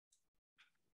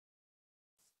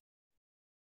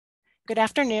Good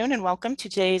afternoon and welcome to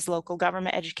today's local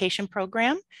government education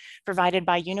program provided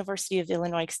by University of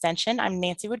Illinois Extension. I'm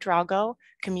Nancy Ouedraogo,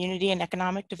 Community and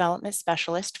Economic Development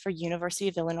Specialist for University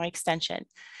of Illinois Extension.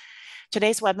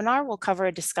 Today's webinar will cover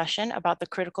a discussion about the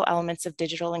critical elements of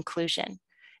digital inclusion,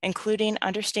 including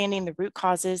understanding the root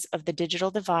causes of the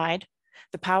digital divide,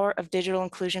 the power of digital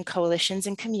inclusion coalitions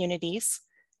and communities,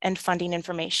 and funding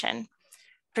information.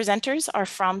 Presenters are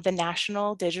from the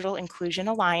National Digital Inclusion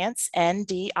Alliance,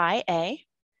 NDIA.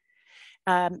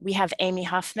 We have Amy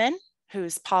Huffman,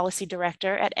 who's Policy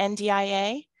Director at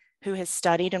NDIA, who has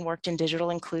studied and worked in digital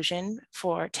inclusion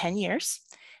for 10 years.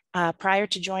 Prior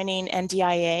to joining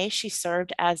NDIA, she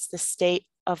served as the state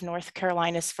of North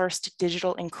Carolina's first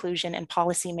digital inclusion and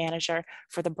policy manager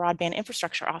for the Broadband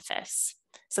Infrastructure Office.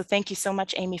 So thank you so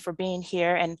much, Amy, for being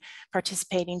here and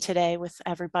participating today with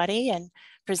everybody and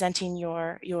presenting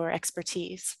your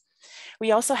expertise.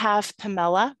 We also have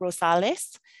Pamela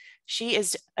Rosales. She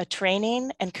is a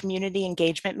training and community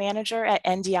engagement manager at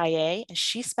NDIA, and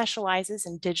she specializes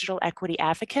in digital equity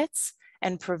advocates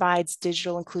and provides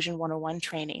Digital Inclusion 101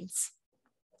 trainings.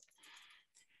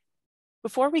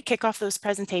 Before we kick off those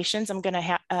presentations,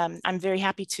 I'm very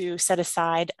happy to set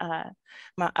aside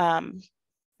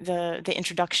the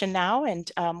introduction now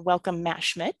and welcome Matt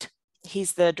Schmit.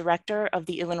 He's the director of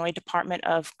the Illinois Department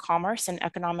of Commerce and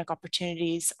Economic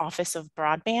Opportunities Office of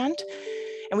Broadband.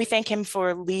 And we thank him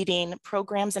for leading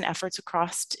programs and efforts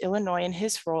across Illinois in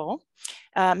his role.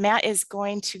 Matt is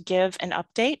going to give an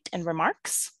update and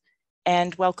remarks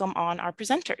and welcome on our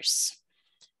presenters.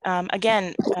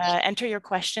 Again, enter your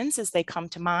questions as they come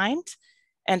to mind,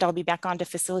 and I'll be back on to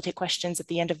facilitate questions at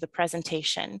the end of the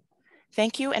presentation.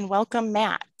 Thank you and welcome,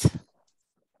 Matt.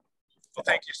 Well,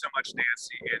 thank you so much,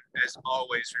 Nancy. And as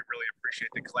always, we really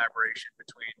appreciate the collaboration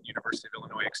between University of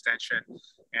Illinois Extension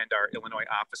and our Illinois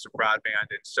Office of Broadband.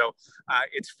 And so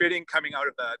it's fitting coming out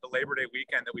of the Labor Day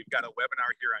weekend that we've got a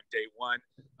webinar here on day one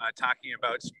talking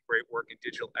about some great work in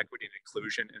digital equity and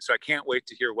inclusion. And so I can't wait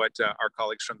to hear what our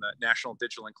colleagues from the National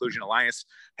Digital Inclusion Alliance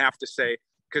have to say,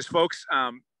 because folks,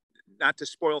 not to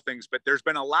spoil things, but there's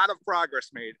been a lot of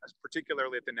progress made,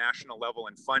 particularly at the national level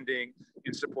in funding,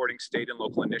 in supporting state and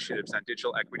local initiatives on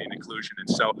digital equity and inclusion. And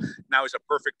so now is a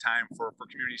perfect time for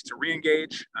communities to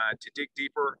re-engage, to dig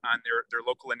deeper on their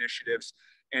local initiatives,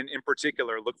 and in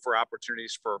particular, look for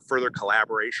opportunities for further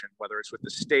collaboration, whether it's with the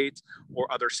state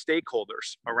or other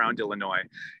stakeholders around Illinois.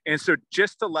 And so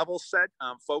just to level set,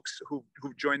 folks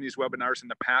who've joined these webinars in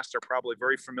the past are probably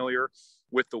very familiar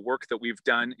with the work that we've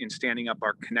done in standing up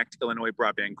our Connect Illinois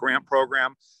Broadband Grant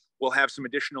Program. We'll have some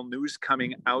additional news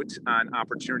coming out on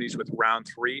opportunities with round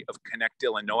 3 of Connect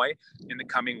Illinois in the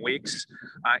coming weeks.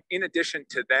 In addition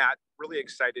to that, really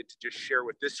excited to just share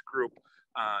with this group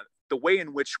the way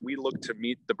in which we look to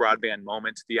meet the broadband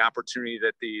moment, the opportunity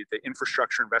that the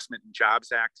Infrastructure Investment and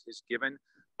Jobs Act has given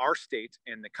our state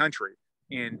and the country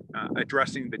in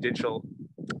addressing the digital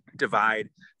divide,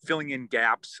 filling in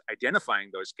gaps,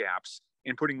 identifying those gaps,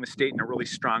 and putting the state in a really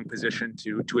strong position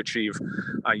to achieve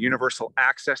universal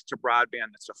access to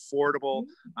broadband that's affordable,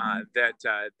 that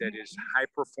is high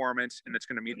performance, and that's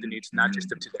going to meet the needs not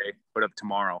just of today, but of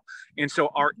tomorrow. And so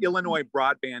our Illinois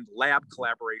Broadband Lab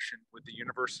collaboration with the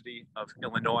University of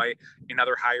Illinois and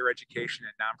other higher education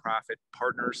and nonprofit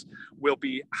partners will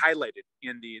be highlighted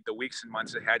in the weeks and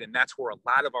months ahead. And that's where a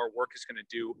lot of our work is going to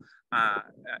do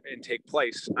and take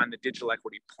place on the digital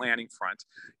equity planning front.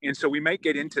 And so we might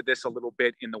get into this a little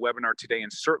bit in the webinar today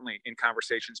and certainly in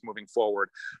conversations moving forward.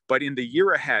 But in the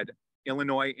year ahead,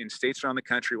 Illinois and states around the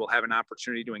country will have an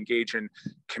opportunity to engage in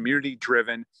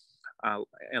community-driven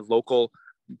and local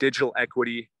digital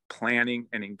equity planning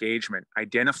and engagement,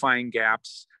 identifying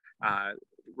gaps,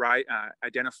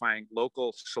 identifying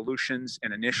local solutions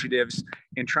and initiatives,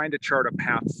 and trying to chart a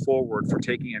path forward for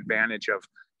taking advantage of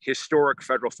historic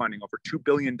federal funding, over $2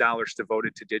 billion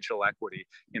devoted to digital equity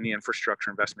in the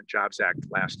Infrastructure Investment Jobs Act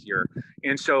last year.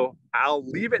 And so I'll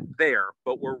leave it there,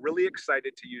 but we're really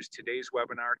excited to use today's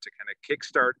webinar to kind of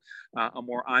kickstart a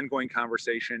more ongoing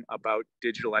conversation about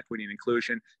digital equity and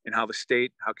inclusion and how the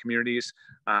state, how communities,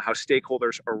 how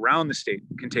stakeholders around the state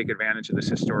can take advantage of this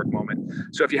historic moment.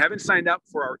 So if you haven't signed up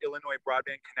for our Illinois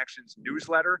Broadband Connections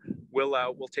newsletter,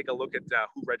 we'll take a look at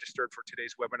who registered for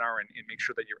today's webinar and make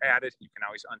sure that you're added. You can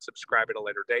always unsubscribe at a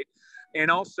later date. And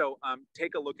also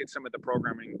take a look at some of the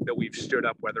programming that we've stood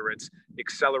up, whether it's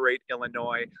Accelerate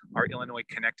Illinois, our Illinois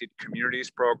Connected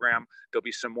Communities program. There'll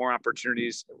be some more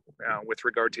opportunities with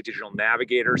regard to digital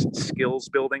navigators, skills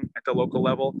building at the local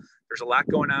level. There's a lot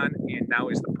going on, and now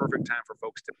is the perfect time for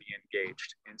folks to be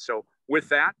engaged. And so with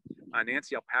that,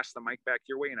 Nancy, I'll pass the mic back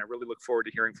your way, and I really look forward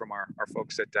to hearing from our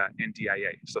folks at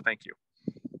NDIA. So thank you.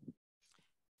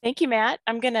 Thank you, Matt.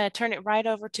 I'm going to turn it right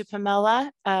over to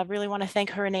Pamela. Really want to thank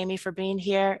her and Amy for being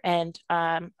here and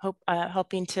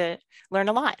hoping to learn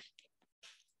a lot.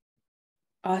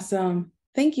 Awesome.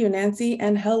 Thank you, Nancy.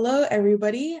 And hello,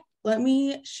 everybody. Let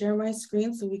me share my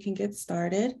screen so we can get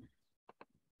started.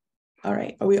 All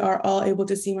right, we are all able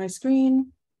to see my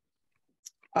screen.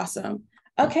 Awesome.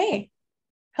 Okay.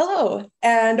 Hello,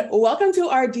 and welcome to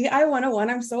our DI 101.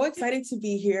 I'm so excited to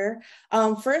be here.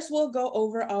 First, we'll go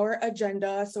over our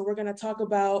agenda. So we're going to talk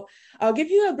about, I'll give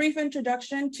you a brief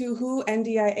introduction to who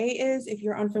NDIA is if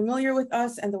you're unfamiliar with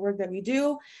us and the work that we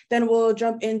do. Then we'll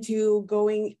jump into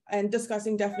going and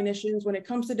discussing definitions when it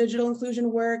comes to digital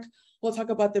inclusion work. We'll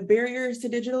talk about the barriers to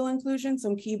digital inclusion,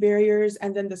 some key barriers,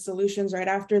 and then the solutions right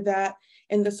after that.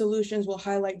 In the solutions, we'll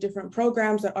highlight different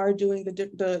programs that are doing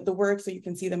the work so you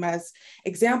can see them as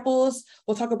examples.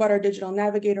 We'll talk about our digital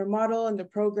navigator model and the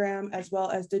program, as well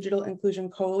as digital inclusion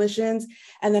coalitions.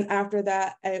 And then after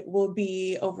that, it will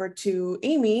be over to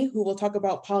Amy, who will talk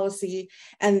about policy.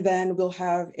 And then we'll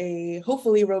have a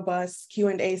hopefully robust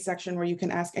Q&A section where you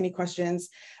can ask any questions.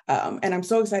 And I'm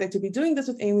so excited to be doing this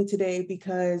with Amy today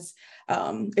because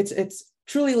it's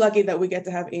truly lucky that we get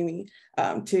to have Amy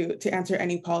to answer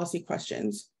any policy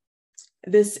questions.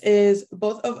 This is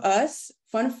both of us.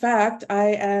 Fun fact,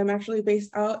 I am actually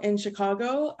based out in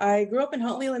Chicago. I grew up in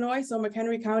Huntley, Illinois, so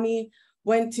McHenry County,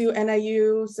 went to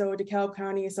NIU, so DeKalb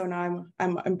County, so now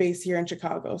I'm based here in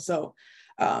Chicago. So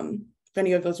if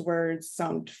any of those words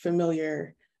sound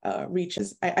familiar,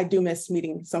 reaches, I do miss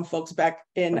meeting some folks back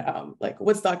in like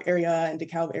Woodstock area and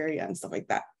DeKalb area and stuff like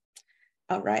that.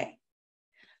 All right.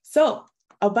 So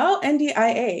about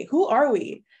NDIA, who are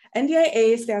we?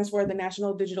 NDIA stands for the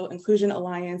National Digital Inclusion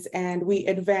Alliance, and we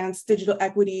advance digital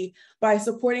equity by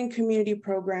supporting community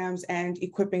programs and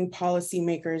equipping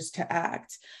policymakers to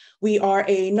act. We are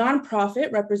a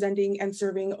nonprofit representing and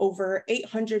serving over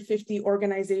 850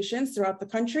 organizations throughout the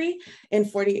country in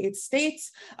 48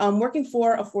 states, working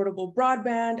for affordable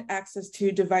broadband, access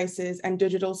to devices, and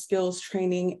digital skills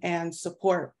training and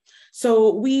support.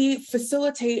 So we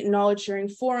facilitate knowledge sharing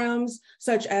forums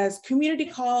such as community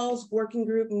calls, working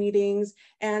group meetings,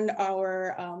 and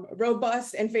our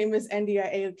robust and famous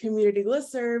NDIA community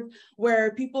listserv,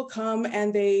 where people come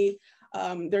and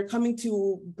they're coming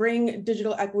to bring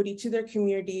digital equity to their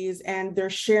communities, and they're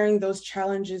sharing those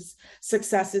challenges,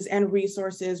 successes, and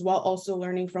resources while also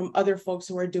learning from other folks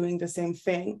who are doing the same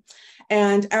thing.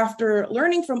 And after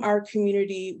learning from our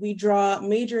community, we draw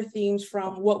major themes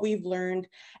from what we've learned,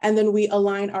 and then we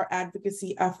align our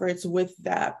advocacy efforts with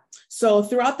that. So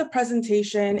throughout the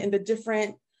presentation, in the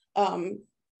different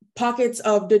pockets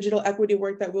of digital equity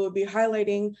work that we will be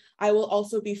highlighting, I will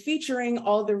also be featuring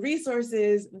all the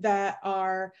resources that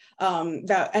are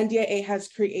that NDIA has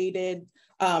created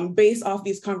based off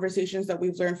these conversations that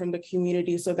we've learned from the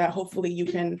community, so that hopefully you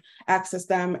can access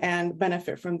them and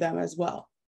benefit from them as well.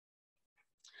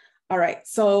 All right,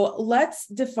 so let's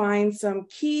define some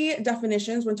key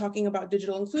definitions when talking about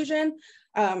digital inclusion.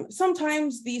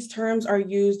 Sometimes these terms are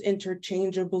used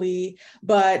interchangeably,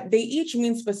 but they each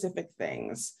mean specific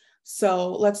things.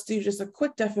 So let's do just a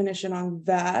quick definition on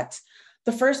that.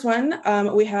 The first one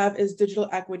we have is digital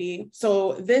equity.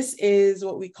 So this is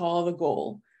what we call the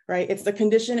goal, right? It's the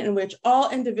condition in which all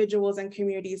individuals and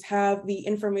communities have the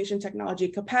information technology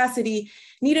capacity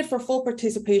needed for full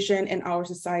participation in our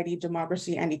society,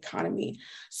 democracy, and economy.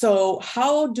 So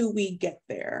how do we get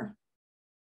there?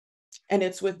 And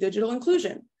it's with digital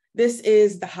inclusion. This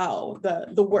is the how,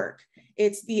 the work.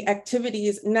 It's the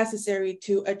activities necessary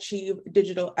to achieve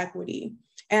digital equity.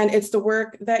 And it's the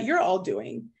work that you're all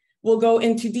doing. We'll go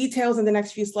into details in the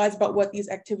next few slides about what these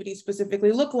activities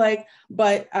specifically look like,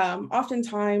 but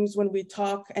oftentimes when we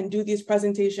talk and do these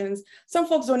presentations, some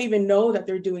folks don't even know that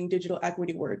they're doing digital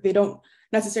equity work. They don't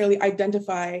necessarily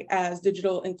identify as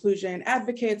digital inclusion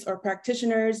advocates or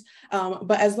practitioners,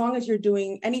 but as long as you're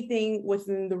doing anything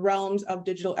within the realms of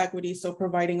digital equity, so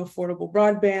providing affordable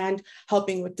broadband,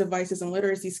 helping with devices and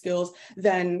literacy skills,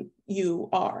 then you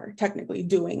are technically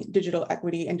doing digital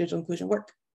equity and digital inclusion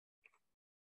work.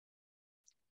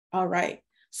 All right,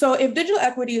 so if digital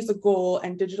equity is the goal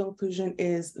and digital inclusion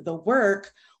is the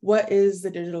work, what is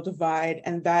the digital divide?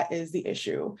 And that is the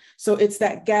issue. So it's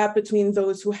that gap between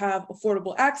those who have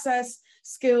affordable access,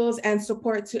 skills, and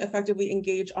support to effectively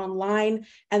engage online,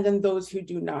 and then those who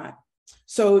do not.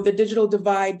 So the digital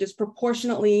divide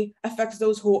disproportionately affects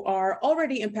those who are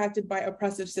already impacted by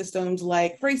oppressive systems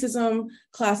like racism,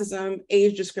 classism,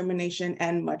 age discrimination,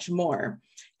 and much more.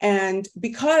 And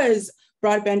because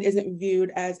Broadband isn't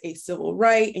viewed as a civil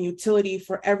right and utility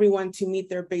for everyone to meet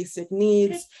their basic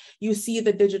needs. You see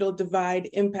the digital divide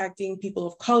impacting people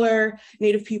of color,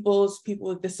 Native peoples, people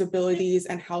with disabilities,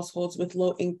 and households with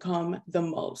low income the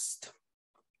most.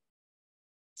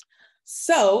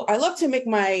 So I love to make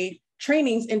my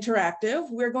trainings interactive.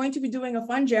 We're going to be doing a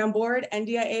fun Jamboard.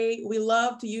 NDIA, we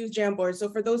love to use Jamboard. So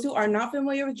for those who are not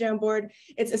familiar with Jamboard,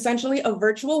 it's essentially a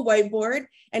virtual whiteboard.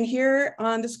 And here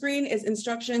on the screen is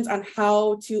instructions on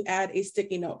how to add a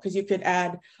sticky note, because you could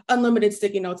add unlimited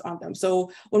sticky notes on them.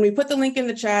 So when we put the link in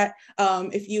the chat,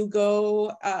 if you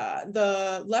go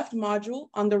the left module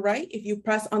on the right, if you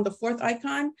press on the fourth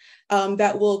icon,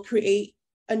 that will create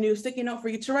a new sticky note for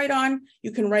you to write on.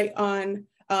 You can write on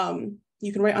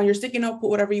your sticky note, put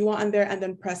whatever you want on there, and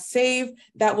then press save.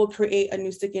 That will create a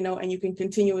new sticky note, and you can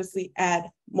continuously add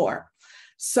more.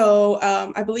 So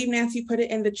I believe Nancy put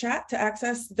it in the chat to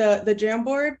access the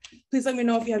Jamboard. Please let me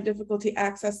know if you have difficulty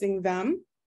accessing them.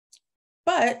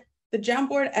 But the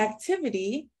Jamboard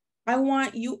activity, I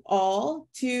want you all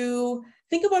to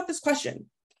think about this question.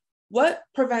 What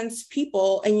prevents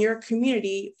people in your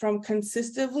community from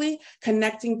consistently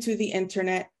connecting to the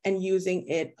internet and using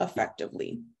it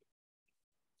effectively?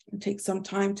 Take some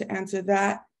time to answer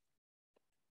that.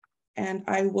 And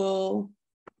I will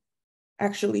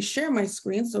actually share my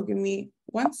screen. So give me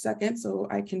 1 second so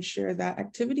I can share that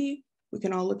activity. We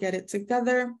can all look at it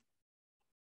together.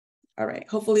 All right,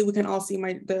 hopefully we can all see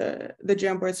the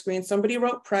Jamboard screen. Somebody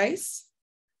wrote price.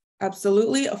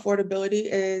 Absolutely, affordability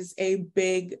is a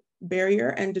big barrier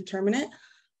and determinant.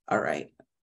 All right,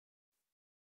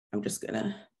 I'm just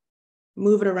gonna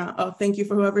move it around. Oh, thank you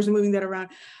for whoever's moving that around.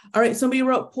 All right, somebody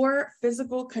wrote poor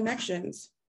physical connections.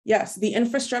 Yes, the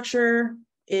infrastructure,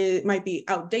 it might be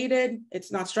outdated.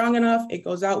 It's not strong enough. It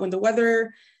goes out when the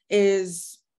weather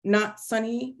is not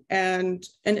sunny. And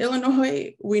in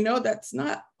Illinois, we know that's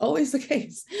not always the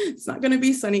case. It's not gonna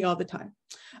be sunny all the time.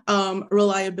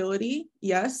 Reliability,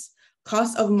 yes.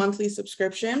 Cost of monthly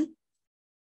subscription.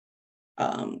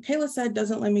 Kayla said,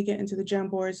 doesn't let me get into the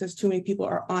Jamboard, says too many people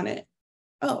are on it.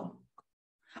 Oh.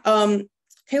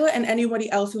 Kayla and anybody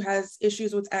else who has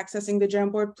issues with accessing the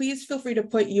Jamboard, please feel free to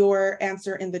put your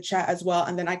answer in the chat as well,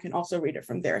 and then I can also read it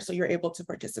from there so you're able to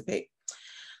participate.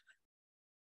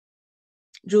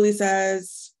 Julie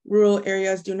says, rural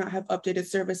areas do not have updated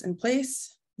service in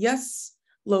place. Yes,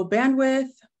 low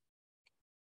bandwidth.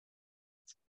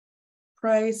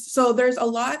 Price. So there's a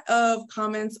lot of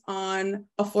comments on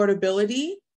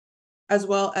affordability as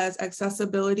well as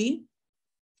accessibility.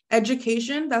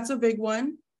 Education, that's a big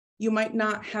one. You might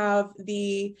not have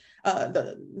the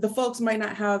folks might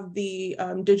not have the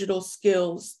digital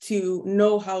skills to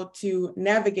know how to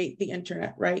navigate the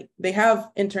internet, right? They have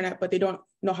internet, but they don't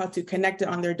know how to connect it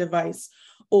on their device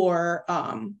or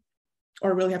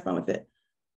really have fun with it.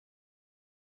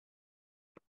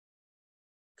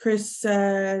 Chris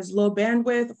says low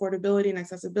bandwidth, affordability, and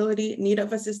accessibility, need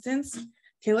of assistance.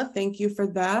 Kayla, thank you for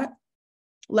that.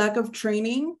 Lack of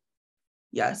training.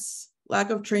 Yes, lack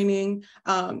of training.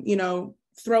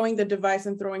 Throwing the device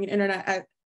and throwing an internet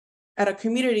at a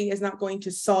community is not going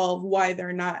to solve why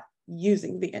they're not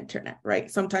using the internet, right?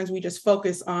 Sometimes we just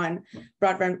focus on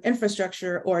broadband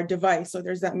infrastructure or device. So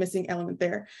there's that missing element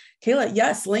there. Kayla,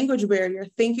 yes, language barrier.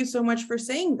 Thank you so much for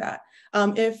saying that.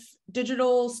 If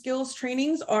digital skills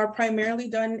trainings are primarily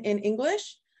done in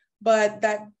English, but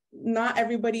that not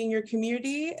everybody in your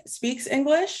community speaks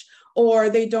English, or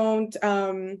they don't,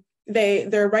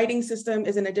 their writing system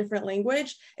is in a different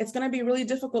language, it's going to be really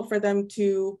difficult for them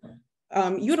to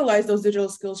utilize those digital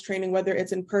skills training, whether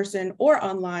it's in person or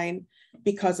online,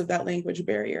 because of that language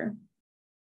barrier.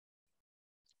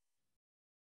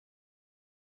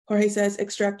 Jorge says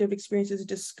extractive experiences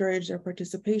discourage their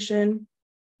participation.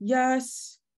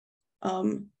 Yes,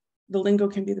 the lingo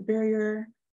can be the barrier.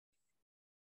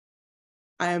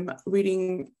 I'm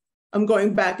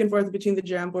going back and forth between the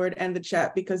Jamboard and the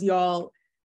chat because y'all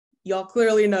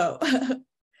clearly know.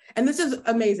 And this is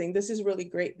amazing. This is really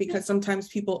great because sometimes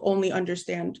people only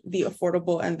understand the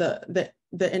affordable and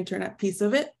the internet piece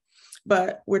of it.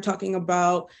 But we're talking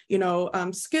about,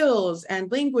 skills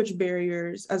and language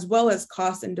barriers, as well as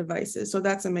cost and devices. So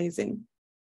that's amazing.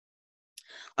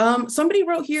 Somebody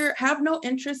wrote here, have no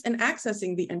interest in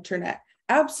accessing the internet.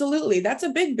 Absolutely, that's a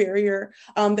big barrier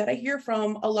that I hear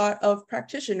from a lot of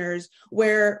practitioners,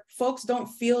 where folks don't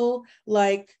feel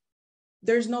like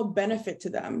there's no benefit to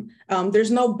them.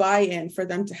 There's no buy-in for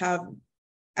them to have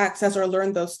access or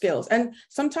learn those skills. And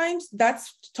sometimes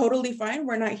that's totally fine.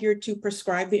 We're not here to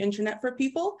prescribe the internet for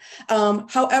people.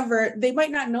 However, they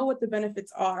might not know what the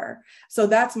benefits are. So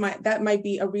that might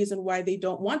be a reason why they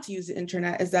don't want to use the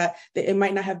internet, is that it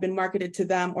might not have been marketed to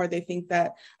them, or they think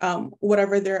that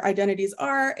whatever their identities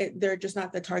are, they're just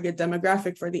not the target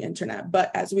demographic for the internet.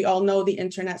 But as we all know, the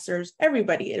internet serves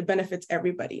everybody. It benefits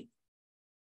everybody.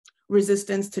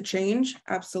 Resistance to change,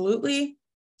 absolutely.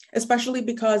 Especially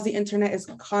because the internet is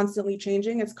constantly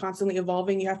changing, it's constantly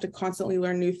evolving. You have to constantly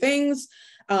learn new things.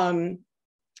 I mean,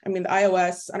 the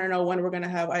iOS, I don't know when we're going to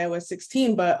have iOS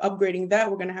 16, but upgrading that,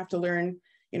 we're going to have to learn,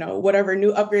 you know, whatever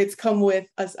new upgrades come with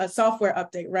a software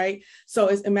update, right? So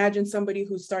imagine somebody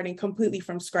who's starting completely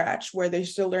from scratch, where they're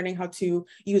still learning how to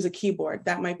use a keyboard.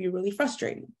 That might be really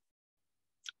frustrating.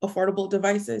 Affordable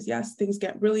devices, yes, things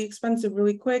get really expensive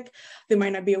really quick. They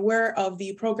might not be aware of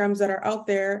the programs that are out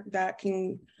there that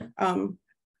can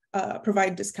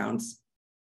provide discounts.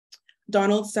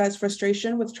 Donald says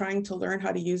frustration with trying to learn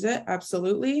how to use it,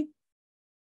 absolutely.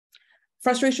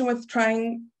 Frustration with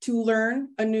trying to learn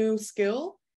a new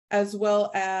skill, as well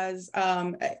as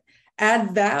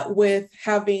add that with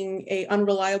having an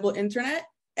unreliable internet,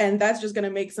 and that's just gonna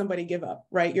make somebody give up,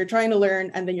 right? You're trying to learn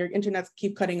and then your internets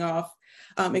keep cutting off.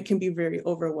 It can be very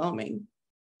overwhelming.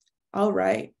 All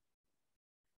right.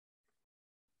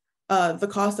 The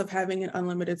cost of having an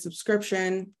unlimited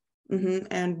subscription,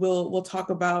 and we'll talk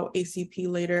about ACP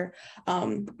later.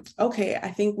 Okay, I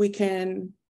think we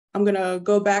can, I'm gonna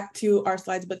go back to our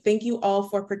slides, but thank you all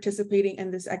for participating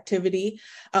in this activity.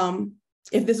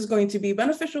 If this is going to be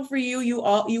beneficial for you,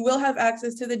 you will have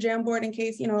access to the Jamboard in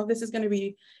case, you know, this is gonna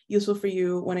be useful for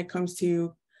you when it comes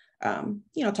to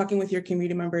you know, talking with your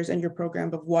community members and your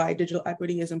program of why digital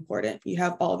equity is important. You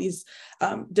have all these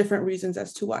different reasons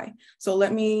as to why. So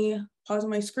let me pause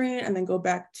my screen and then go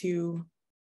back to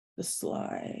the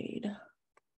slide.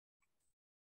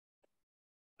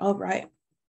 All right.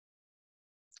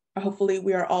 Hopefully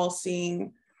we are all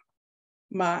seeing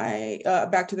my,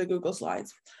 back to the Google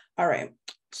Slides. All right.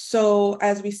 So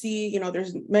as we see, you know,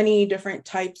 there's many different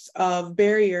types of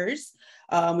barriers.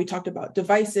 We talked about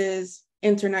devices,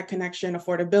 internet connection,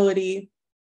 affordability,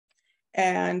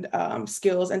 and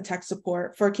skills and tech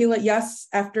support. For Keila, yes,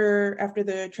 after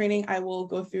the training, I will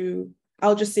go through,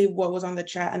 I'll just see what was on the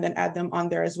chat and then add them on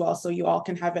there as well, so you all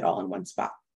can have it all in one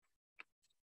spot.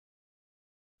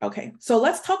 Okay, so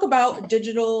let's talk about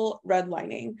digital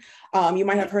redlining. You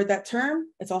might have heard that term.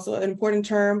 It's also an important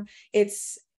term.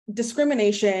 It's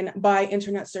discrimination by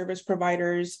internet service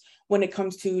providers when it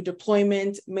comes to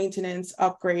deployment, maintenance,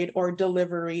 upgrade, or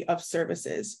delivery of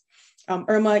services.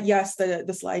 Irma, yes,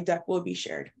 the slide deck will be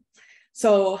shared.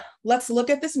 So let's look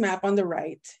at this map on the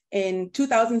right. In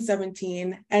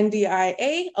 2017,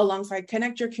 NDIA, alongside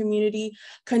Connect Your Community,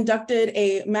 conducted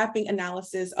a mapping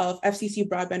analysis of FCC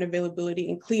broadband availability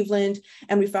in Cleveland,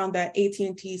 and we found that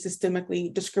AT&T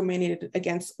systemically discriminated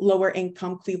against lower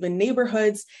income Cleveland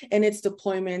neighborhoods in its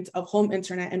deployment of home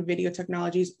internet and video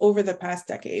technologies over the past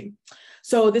decade.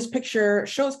 So this picture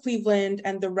shows Cleveland,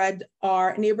 and the red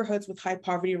are neighborhoods with high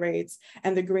poverty rates,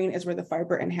 and the green is where the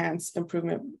fiber enhanced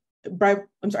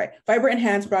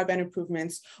broadband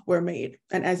improvements were made.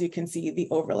 And as you can see, the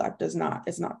overlap is not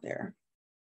there.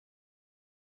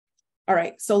 All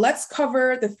right, so let's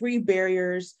cover the three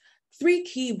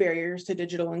key barriers to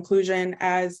digital inclusion.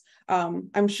 As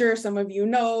I'm sure some of you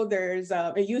know, there's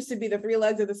it used to be the three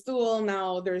legs of the stool,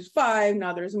 now there's 5,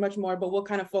 now there's much more, but we'll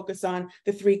kind of focus on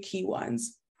the 3 key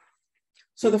ones.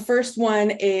 So the first one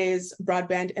is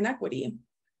broadband inequity,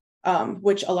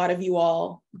 which a lot of you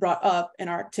all brought up in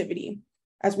our activity.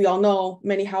 As we all know,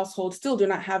 many households still do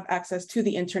not have access to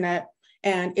the internet.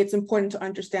 And it's important to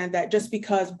understand that just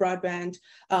because broadband,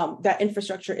 that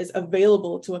infrastructure is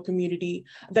available to a community,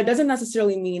 that doesn't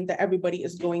necessarily mean that everybody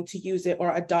is going to use it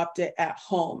or adopt it at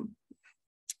home.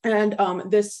 And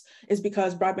this is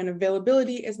because broadband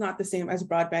availability is not the same as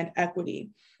broadband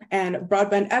equity. And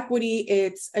broadband equity,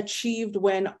 it's achieved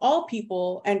when all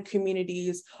people and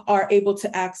communities are able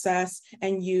to access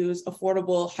and use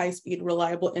affordable, high-speed,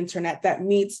 reliable internet that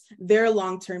meets their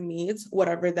long-term needs,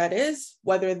 whatever that is,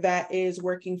 whether that is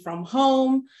working from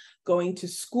home, going to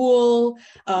school,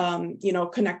 you know,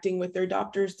 connecting with their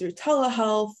doctors through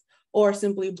telehealth, or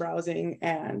simply browsing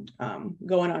and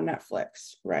going on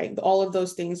Netflix, right? All of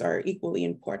those things are equally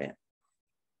important.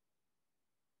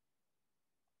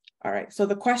 All right, so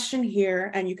the question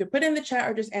here, and you could put in the chat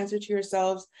or just answer to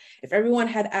yourselves, if everyone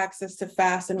had access to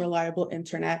fast and reliable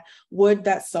internet, would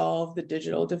that solve the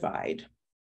digital divide?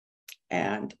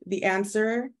 And the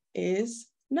answer is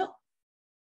no.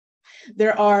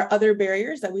 There are other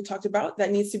barriers that we talked about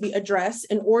that needs to be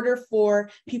addressed in order for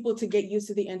people to get used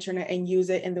to the internet and use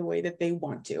it in the way that they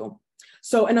want to.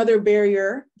 So another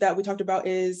barrier that we talked about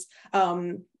is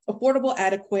affordable,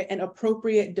 adequate, and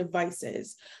appropriate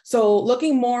devices. So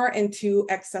looking more into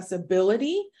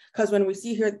accessibility, because when we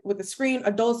see here with the screen,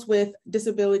 adults with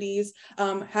disabilities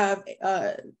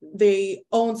they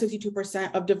own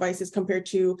 62% of devices compared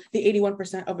to the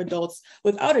 81% of adults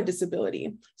without a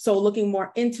disability. So looking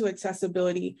more into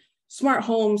accessibility, smart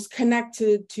homes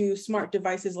connected to smart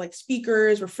devices like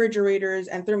speakers, refrigerators,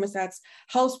 and thermostats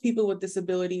helps people with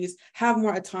disabilities have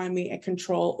more autonomy and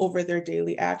control over their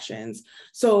daily actions.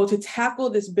 So to tackle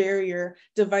this barrier,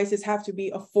 devices have to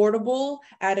be affordable,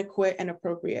 adequate, and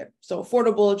appropriate. So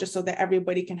affordable, just so that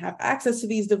everybody can have access to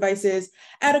these devices.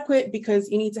 Adequate, because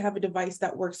you need to have a device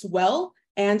that works well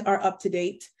and are up to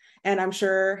date. And I'm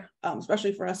sure,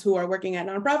 especially for us who are working at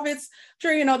nonprofits,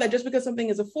 sure you know that just because something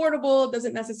is affordable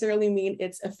doesn't necessarily mean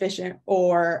it's efficient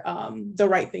or the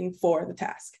right thing for the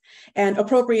task. And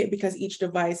appropriate, because each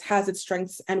device has its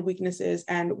strengths and weaknesses,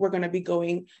 and we're going to be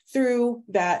going through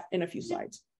that in a few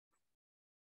slides.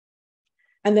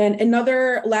 And then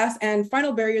another last and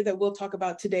final barrier that we'll talk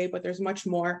about today, but there's much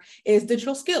more, is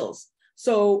digital skills.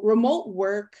 So remote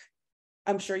work,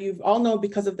 I'm sure you've all know,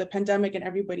 because of the pandemic and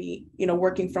everybody,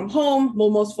 working from home, well,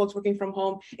 most folks working from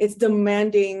home, it's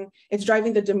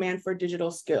driving the demand for digital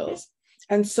skills.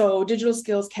 And so digital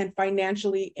skills can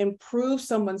financially improve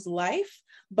someone's life,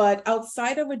 but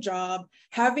outside of a job,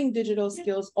 having digital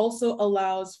skills also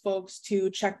allows folks to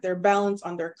check their balance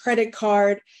on their credit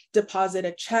card, deposit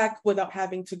a check without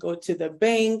having to go to the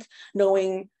bank,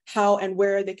 knowing how and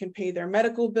where they can pay their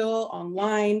medical bill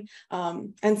online.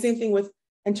 And same thing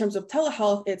in terms of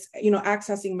telehealth, it's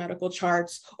accessing medical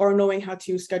charts or knowing how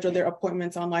to schedule their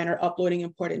appointments online or uploading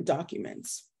important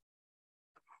documents.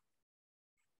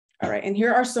 All right, and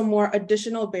here are some more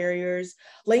additional barriers.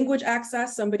 Language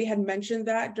access, somebody had mentioned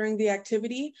that during the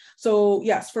activity. So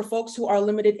yes, for folks who are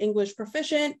limited English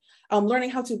proficient,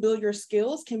 learning how to build your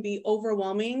skills can be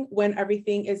overwhelming when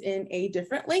everything is in a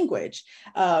different language.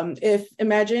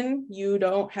 Imagine you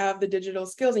don't have the digital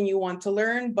skills and you want to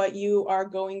learn, but you are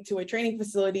going to a training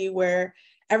facility where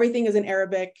everything is in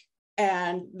Arabic,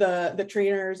 and the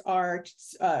trainers are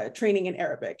training in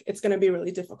Arabic. It's going to be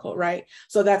really difficult, right?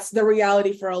 So that's the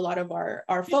reality for a lot of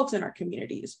our folks in our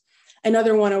communities.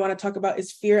 Another one I want to talk about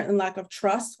is fear and lack of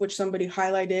trust, which somebody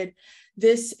highlighted.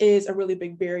 This is a really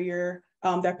big barrier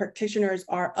that practitioners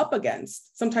are up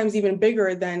against, sometimes even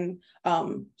bigger than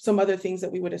some other things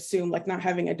that we would assume, like not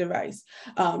having a device,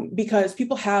 because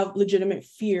people have legitimate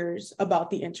fears about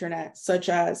the internet, such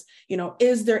as,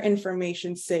 is their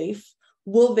information safe?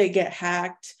 Will they get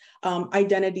hacked?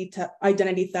 Identity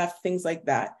theft, things like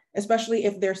that, especially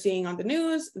if they're seeing on the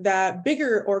news that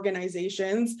bigger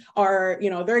organizations are,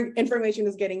 their information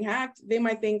is getting hacked. They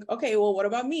might think, okay, well, what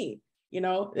about me?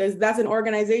 That's an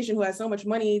organization who has so much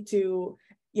money to,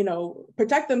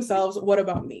 protect themselves. What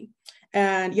about me?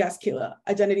 And yes, Kayla,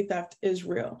 identity theft is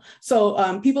real.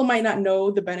 So people might not know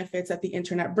the benefits that the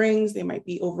internet brings. They might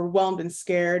be overwhelmed and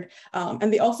scared.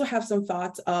 And they also have some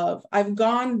thoughts of, I've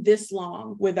gone this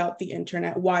long without the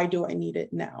internet. Why do I need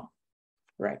it now?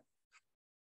 Right.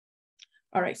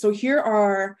 All right, so here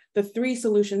are the 3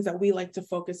 solutions that we like to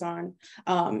focus on,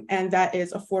 and that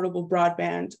is affordable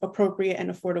broadband, appropriate and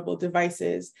affordable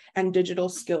devices, and digital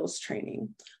skills training.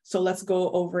 So let's go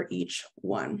over each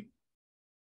one.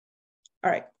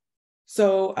 All right,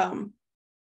 so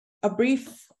a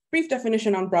brief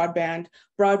definition on broadband.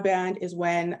 Broadband is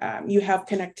when you have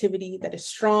connectivity that is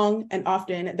strong, and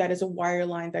often that is a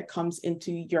wireline that comes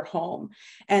into your home.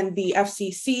 And the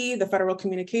FCC, the Federal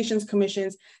Communications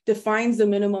Commission, defines the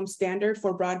minimum standard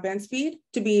for broadband speed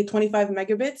to be 25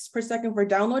 megabits per second for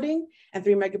downloading and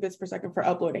 3 megabits per second for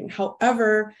uploading.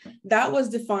 However, that was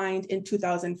defined in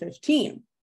 2015.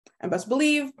 And best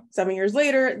believe, 7 years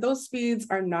later, those speeds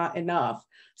are not enough.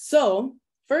 So,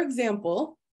 for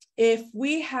example, if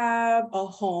we have a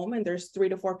home and there's 3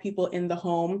 to 4 people in the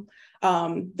home,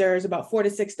 there's about 4 to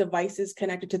 6 devices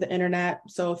connected to the internet.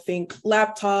 So think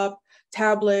laptop,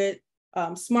 tablet,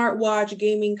 smartwatch,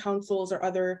 gaming consoles, or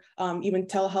other even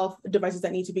telehealth devices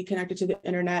that need to be connected to the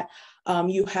internet.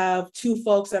 You have 2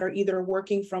 folks that are either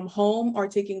working from home or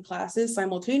taking classes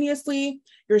simultaneously.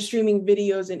 You're streaming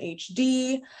videos in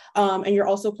HD, and you're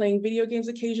also playing video games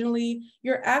occasionally.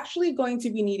 You're actually going to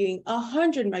be needing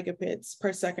 100 megabits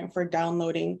per second for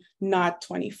downloading, not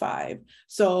 25.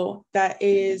 So that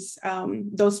is,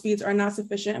 those speeds are not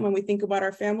sufficient when we think about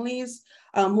our families.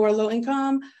 who are low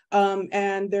income,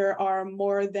 and there are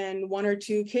more than 1 or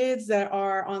 2 kids that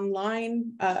are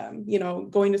online,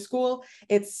 going to school,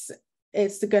 it's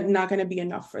not going to be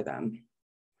enough for them.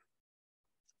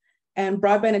 And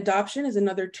broadband adoption is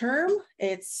another term.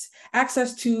 It's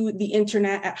access to the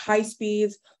internet at high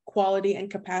speeds, quality,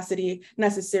 and capacity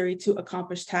necessary to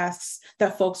accomplish tasks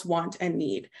that folks want and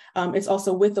need. It's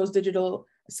also with those digital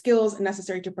skills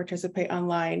necessary to participate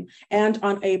online and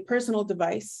on a personal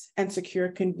device and secure,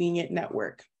 convenient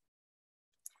network.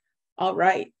 All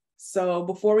right, so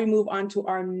before we move on to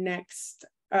our next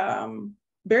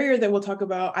barrier that we'll talk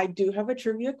about, I do have a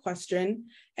trivia question.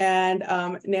 And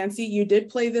Nancy, you did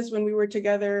play this when we were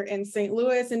together in St.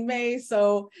 Louis in May,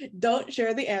 so don't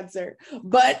share the answer.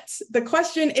 But the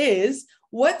question is,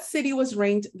 what city was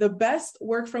ranked the best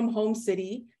work from home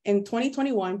city in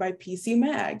 2021 by PC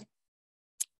Mag?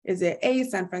 Is it A,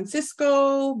 San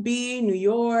Francisco, B, New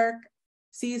York,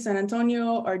 C, San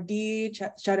Antonio, or D,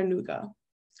 Chattanooga?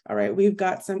 All right, we've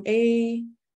got some A,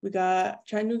 we got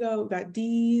Chattanooga, we got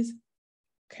D's.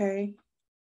 Okay,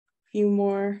 a few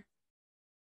more.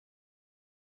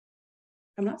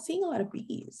 I'm not seeing a lot of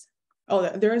B's.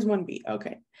 Oh, there is one B,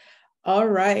 okay. All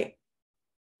right,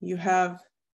 you have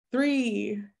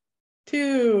 3,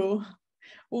 2,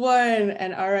 1,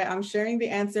 and all right, I'm sharing the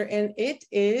answer, and it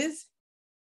is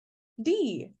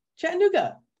D,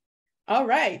 Chattanooga. All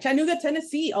right, Chattanooga,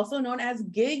 Tennessee, also known as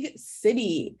Gig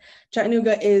City.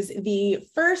 Chattanooga is the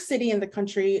first city in the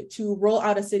country to roll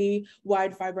out a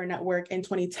city-wide fiber network in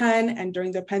 2010, and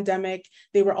during the pandemic,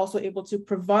 they were also able to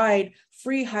provide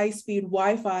free high-speed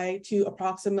Wi-Fi to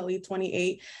approximately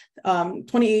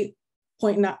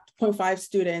 28.5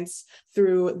 students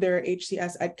through their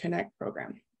HCS Ed Connect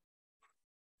program.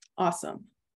 Awesome.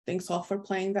 Thanks all for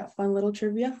playing that fun little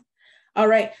trivia. All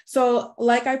right, so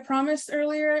like I promised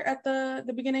earlier at the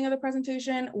beginning of the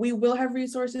presentation, we will have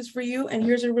resources for you, and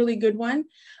here's a really good one.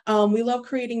 We love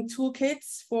creating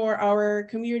toolkits for our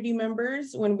community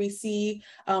members when we see,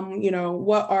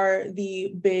 what are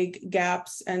the big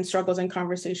gaps and struggles and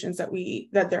conversations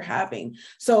that they're having.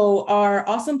 So our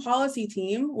awesome policy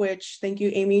team, which thank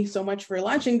you, Amy, so much for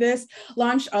launching this,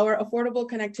 launched our Affordable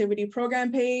Connectivity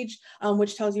Program page,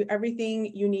 which tells you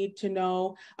everything you need to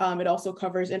know. It also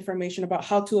covers information about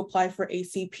how to apply for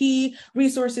ACP,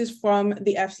 resources from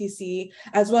the FCC,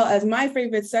 as well as my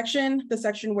favorite section, the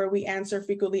section where we answer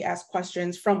frequently asked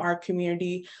questions from our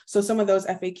community. So some of those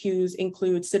FAQs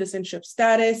include citizenship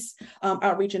status,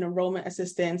 outreach and enrollment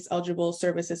assistance, eligible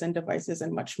services and devices,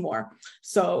 and much more.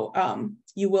 So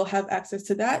you will have access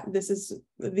to that.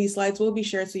 These slides will be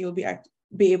shared, so you'll be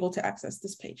able to access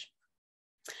this page.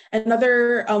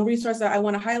 Another resource that I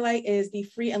want to highlight is the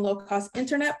free and low-cost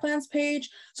internet plans page.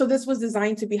 So this was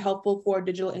designed to be helpful for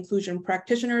digital inclusion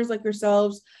practitioners like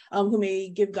yourselves, who may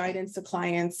give guidance to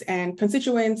clients and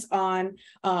constituents on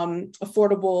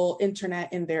affordable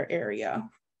internet in their area.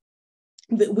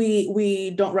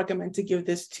 We don't recommend to give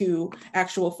this to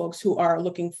actual folks who are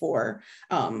looking for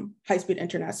high-speed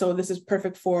internet. So this is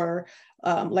perfect for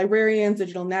librarians,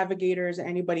 digital navigators, and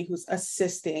anybody who's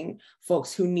assisting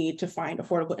folks who need to find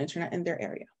affordable internet in their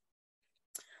area.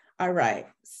 All right,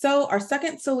 so our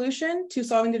second solution to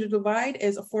solving the digital divide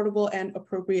is affordable and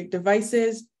appropriate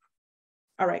devices.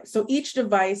 All right, so each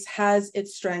device has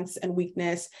its strengths and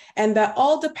weakness, and that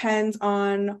all depends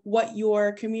on what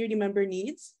your community member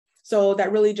needs. So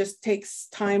that really just takes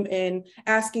time in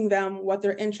asking them what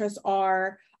their interests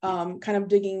are, kind of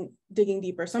digging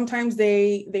deeper. Sometimes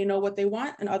they know what they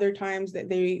want, and other times that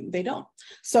they don't.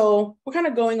 So we're kind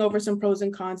of going over some pros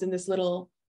and cons in this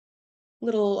little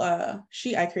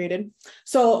sheet I created.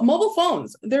 So mobile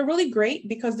phones, they're really great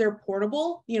because they're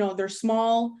portable. They're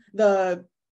small. The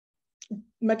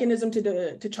mechanism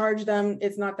to charge them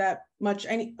is not that much,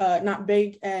 not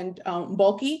big and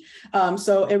bulky.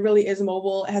 So it really is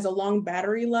mobile. It has a long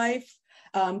battery life,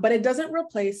 but it doesn't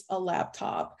replace a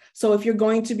laptop. So if you're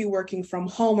going to be working from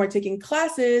home or taking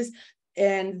classes,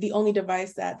 and the only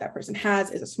device that person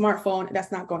has is a smartphone,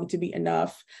 that's not going to be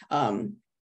enough.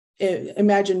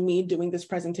 Imagine me doing this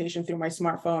presentation through my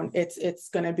smartphone.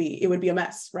 It would be a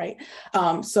mess, right?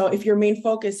 So if your main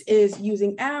focus is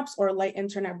using apps or light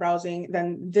internet browsing,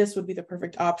 then this would be the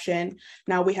perfect option.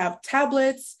 Now we have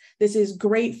tablets. This is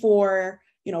great for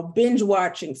binge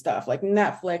watching stuff like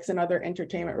Netflix and other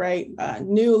entertainment, right?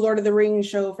 New Lord of the Rings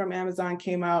show from Amazon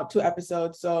came out, 2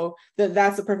 episodes. So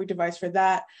that's the perfect device for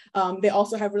that. They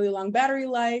also have really long battery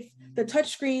life. The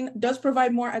touchscreen does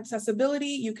provide more accessibility.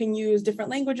 You can use different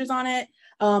languages on it,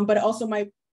 but it also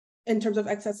might, in terms of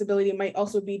accessibility, it might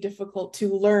also be difficult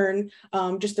to learn,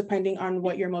 just depending on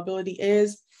what your mobility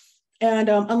is. And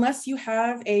unless you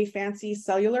have a fancy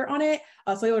cellular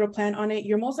plan on it,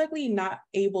 you're most likely not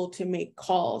able to make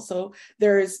calls. So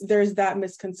there's that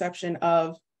misconception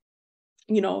of,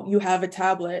 you have a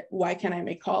tablet, why can't I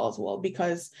make calls? Well,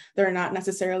 because they're not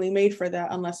necessarily made for that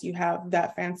unless you have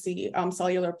that fancy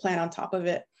cellular plan on top of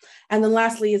it. And then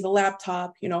lastly is a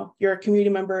laptop. Your community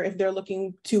member, if they're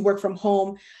looking to work from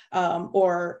home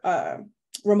or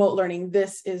remote learning,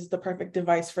 this is the perfect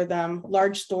device for them.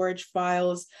 Large storage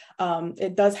files.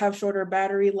 It does have shorter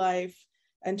battery life.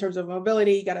 In terms of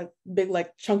mobility, you got a big,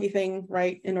 chunky thing,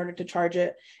 right, in order to charge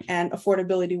it. And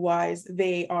affordability wise,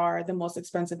 they are the most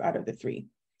expensive out of the three.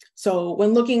 So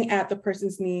when looking at the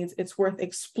person's needs, it's worth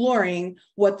exploring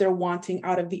what they're wanting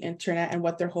out of the internet and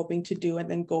what they're hoping to do, and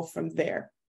then go from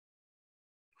there.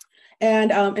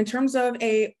 And in terms of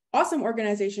a awesome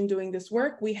organization doing this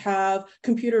work, we have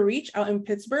Computer Reach out in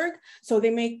Pittsburgh. So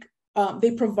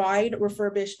they provide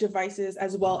refurbished devices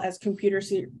as well as computer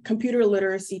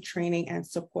literacy training and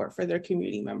support for their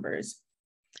community members.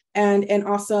 And an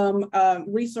awesome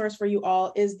resource for you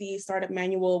all is the Startup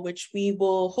Manual, which we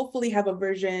will hopefully have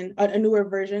a newer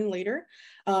version later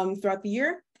throughout the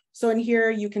year. So in here,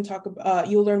 you can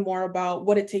you'll learn more about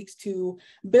what it takes to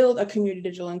build a community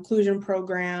digital inclusion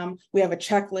program. We have a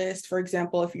checklist, for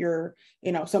example, if you're,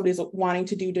 somebody's wanting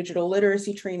to do digital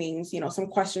literacy trainings, some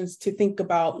questions to think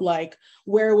about, like,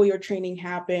 where will your training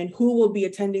happen? Who will be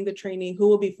attending the training? Who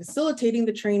will be facilitating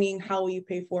the training? How will you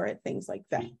pay for it? Things like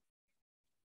that.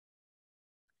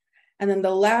 And then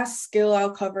the last skill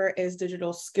I'll cover is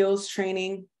digital skills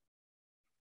training.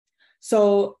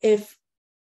 So if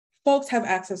folks have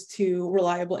access to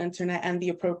reliable internet and the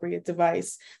appropriate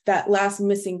device, that last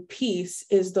missing piece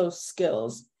is those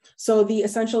skills. So the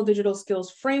Essential Digital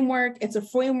Skills Framework, it's a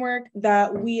framework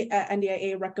that we at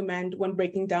NDIA recommend when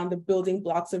breaking down the building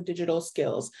blocks of digital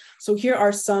skills. So here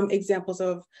are some examples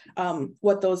of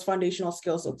what those foundational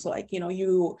skills looks like.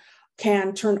 You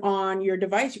can turn on your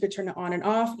device, you could turn it on and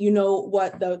off,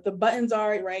 what the buttons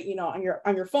are, right?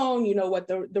 On your phone, what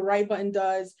the right button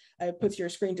does, it puts your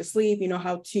screen to sleep,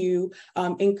 how to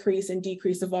increase and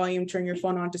decrease the volume, turn your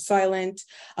phone on to silent.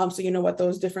 So what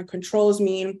those different controls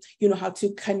mean, how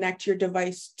to connect your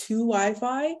device to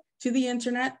Wi-Fi, to the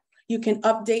internet. You can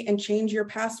update and change your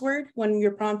password when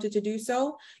you're prompted to do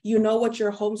so. What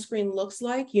your home screen looks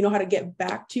like, how to get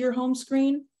back to your home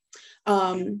screen.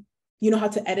 How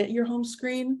to edit your home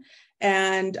screen.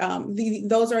 And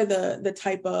those are the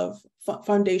type of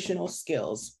foundational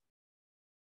skills.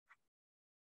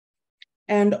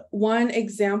 And one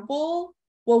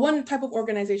type of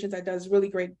organization that does really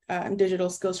great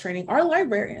digital skills training are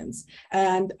librarians.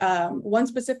 And one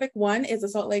specific one is the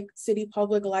Salt Lake City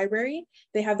Public Library.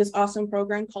 They have this awesome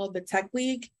program called the Tech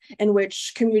League, in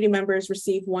which community members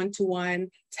receive one-to-one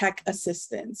tech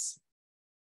assistance.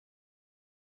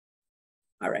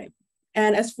 All right.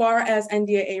 And as far as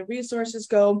NDIA resources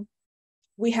go,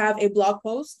 we have a blog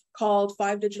post called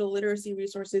 5 Digital Literacy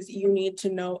Resources You Need to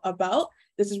Know About.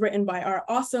 This is written by our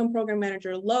awesome program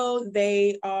manager, Lo.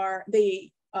 They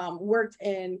worked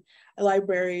in a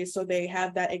library, so they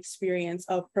have that experience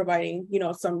of providing,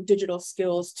 some digital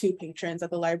skills to patrons at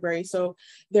the library. So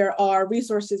there are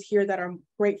resources here that are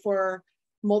great for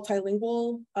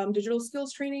multilingual digital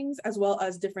skills trainings, as well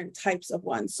as different types of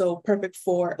ones. So perfect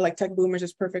for, Tech Boomers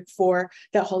is perfect for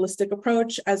that holistic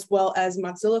approach, as well as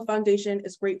Mozilla Foundation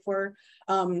is great for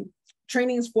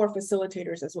trainings for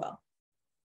facilitators as well.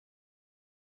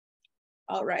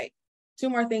 All right, 2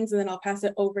 more things and then I'll pass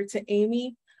it over to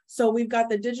Amy. So we've got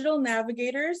the digital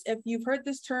navigators. If you've heard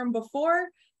this term before,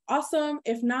 awesome.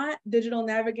 If not, digital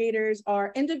navigators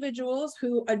are individuals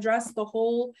who address the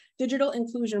whole digital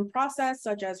inclusion process,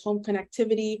 such as home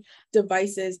connectivity,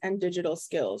 devices, and digital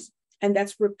skills. And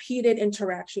that's repeated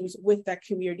interactions with that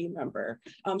community member.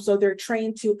 So they're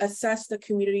trained to assess the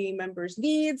community member's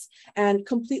needs and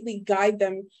completely guide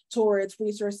them towards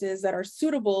resources that are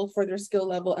suitable for their skill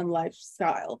level and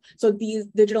lifestyle. So these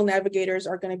digital navigators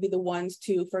are going to be the ones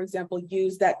to, for example,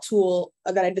 use that tool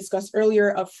that I discussed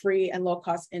earlier of free and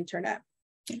low-cost internet.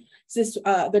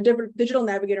 The digital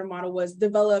navigator model was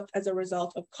developed as a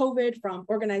result of COVID from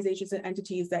organizations and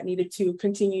entities that needed to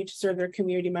continue to serve their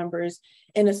community members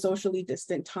in a socially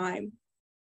distant time.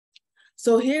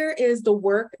 So here is the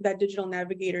work that digital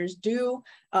navigators do.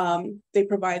 They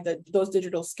provide those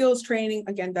digital skills training,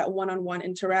 again, that one-on-one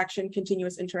interaction,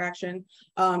 continuous interaction.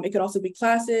 It could also be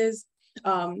classes.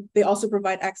 They also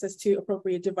provide access to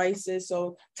appropriate devices.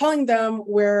 So telling them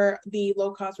where the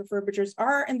low-cost refurbishers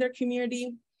are in their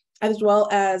community, as well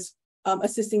as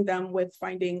assisting them with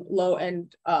finding low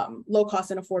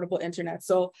cost and affordable internet.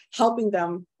 So helping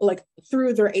them like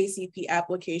through their ACP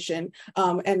application,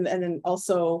 and then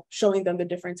also showing them the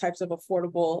different types of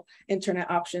affordable internet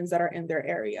options that are in their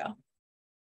area.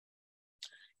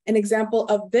 An example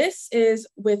of this is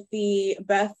with the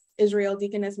Beth Israel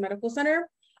Deaconess Medical Center.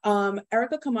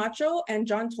 Erica Camacho and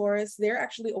John Torres, they're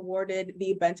actually awarded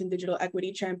the Benton Digital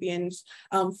Equity Champions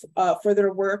for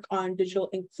their work on digital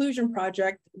inclusion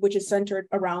project, which is centered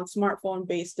around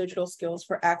smartphone-based digital skills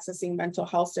for accessing mental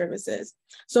health services.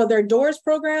 So their DOORS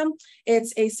program,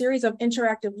 it's a series of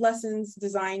interactive lessons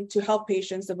designed to help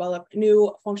patients develop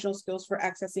new functional skills for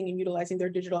accessing and utilizing their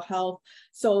digital health.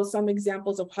 So some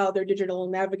examples of how their digital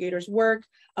navigators work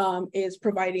is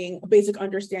providing a basic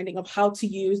understanding of how to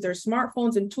use their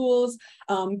smartphones and tools,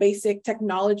 basic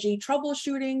technology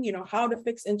troubleshooting, how to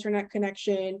fix internet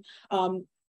connection,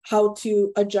 how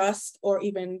to adjust or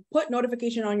even put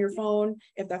notification on your phone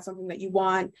if that's something that you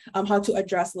want, how to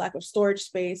address lack of storage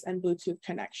space and Bluetooth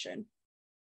connection.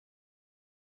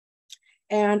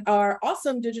 And our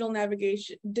awesome digital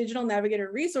navigator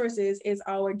resources is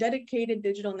our dedicated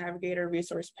digital navigator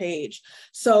resource page.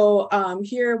 So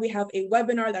here we have a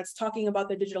webinar that's talking about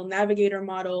the digital navigator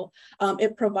model.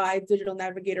 It provides digital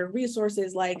navigator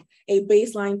resources like a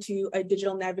baseline to a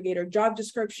digital navigator job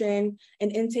description,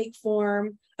 an intake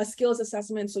form, a skills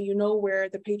assessment so you know where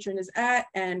the patron is at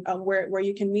and where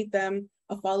you can meet them,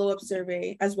 a follow-up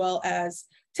survey, as well as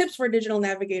tips for digital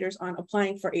navigators on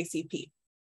applying for ACP.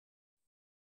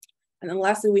 And then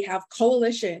lastly, we have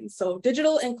coalitions. So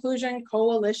digital inclusion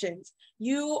coalitions.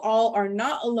 You all are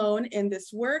not alone in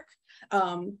this work.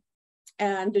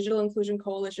 And digital inclusion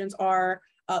coalitions are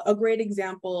a great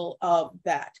example of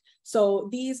that. So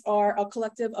these are a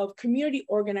collective of community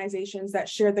organizations that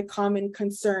share the common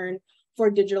concern for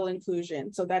digital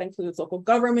inclusion. So that includes local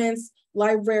governments,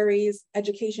 libraries,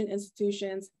 education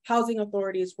institutions, housing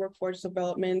authorities, workforce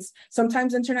developments,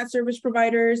 sometimes internet service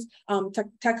providers,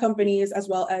 tech companies, as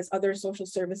well as other social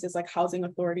services like housing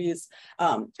authorities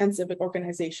and civic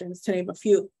organizations, to name a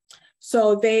few.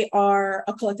 So they are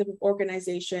a collective of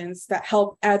organizations that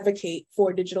help advocate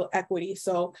for digital equity.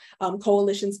 So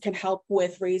coalitions can help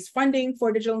with raise funding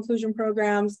for digital inclusion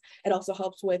programs. It also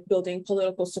helps with building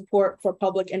political support for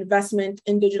public investment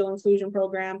in digital inclusion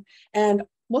program. And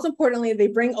most importantly, they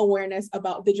bring awareness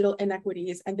about digital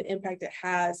inequities and the impact it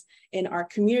has in our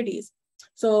communities.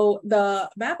 So the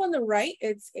map on the right,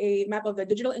 it's a map of the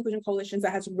digital inclusion coalitions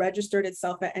that has registered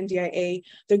itself at NDIA.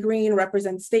 The green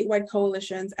represents statewide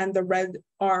coalitions and the red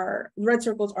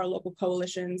circles are local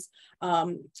coalitions.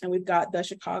 And we've got the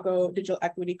Chicago Digital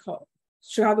Equity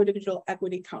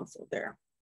Council there.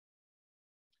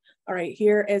 All right,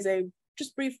 here is a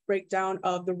just brief breakdown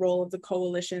of the role of the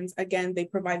coalitions. Again, they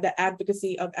provide the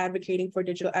advocacy of advocating for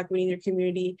digital equity in your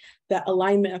community, that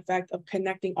alignment effect of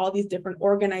connecting all these different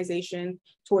organizations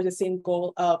towards the same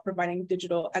goal of providing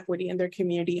digital equity in their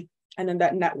community, and then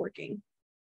that networking.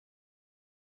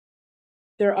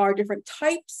 There are different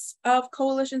types of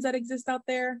coalitions that exist out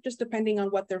there, just depending on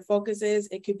what their focus is.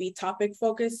 It could be topic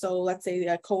focused. So let's say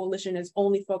a coalition is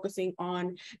only focusing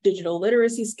on digital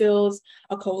literacy skills.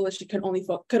 A coalition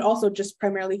could also just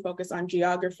primarily focus on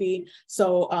geography.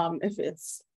 So if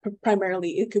it's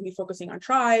primarily, it could be focusing on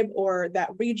tribe or that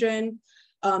region.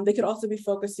 They could also be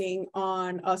focusing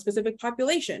on a specific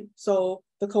population. So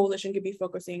the coalition could be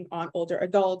focusing on older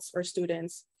adults or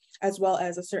students, as well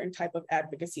as a certain type of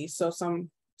advocacy. So some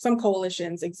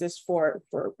coalitions exist for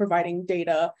providing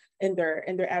data in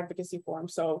their advocacy form.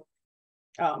 So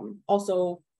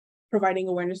also providing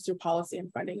awareness through policy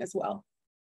and funding as well.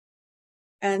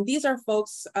 And these are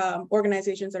folks,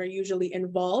 organizations that are usually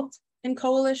involved in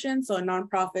coalitions, so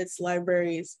nonprofits,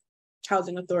 libraries,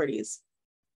 housing authorities.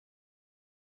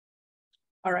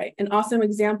 All right, an awesome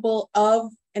example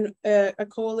of a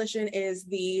coalition is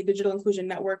the Digital Inclusion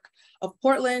Network of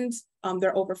Portland. There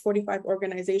are over 45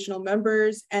 organizational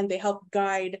members, and they help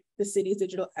guide the city's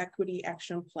digital equity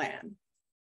action plan.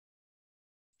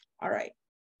 All right,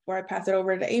 before I pass it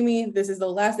over to Amy, this is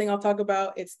the last thing I'll talk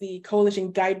about. It's the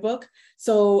coalition guidebook.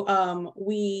 So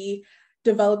we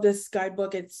developed this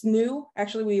guidebook. It's new.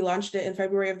 Actually, we launched it in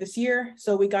February of this year.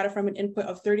 So we got it from an input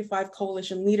of 35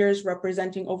 coalition leaders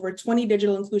representing over 20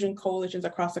 digital inclusion coalitions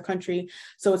across the country.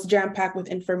 So it's jam-packed with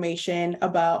information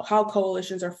about how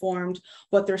coalitions are formed,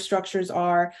 what their structures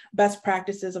are, best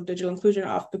practices of digital inclusion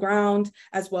off the ground,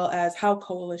 as well as how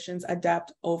coalitions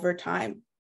adapt over time.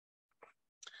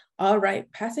 All right,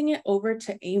 passing it over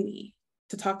to Amy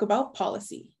to talk about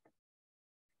policy.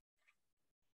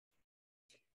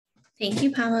 Thank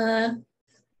you, Pamela.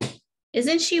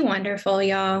 Isn't she wonderful,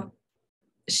 y'all?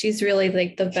 she's really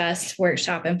like the best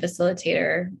workshop and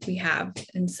facilitator we have.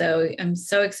 And so I'm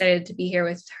so excited to be here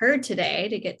with her today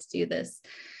to get to do this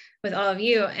with all of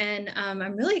you. And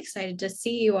I'm really excited to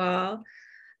see you all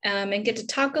and get to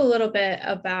talk a little bit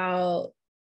about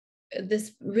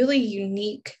this really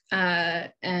unique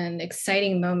and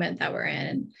exciting moment that we're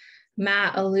in.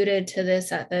 Matt alluded to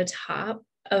this at the top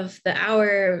of the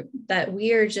hour, that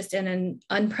we are just in an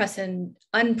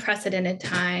unprecedented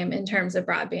time in terms of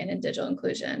broadband and digital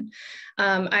inclusion.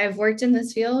 I've worked in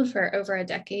this field for over a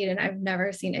decade and I've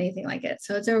never seen anything like it.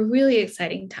 So it's a really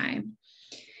exciting time.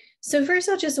 So first,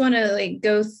 I'll just want to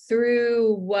go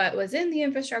through what was in the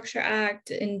Infrastructure Act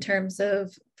in terms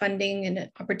of funding and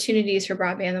opportunities for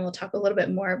broadband, and we'll talk a little bit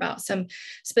more about some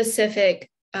specific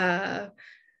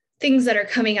things that are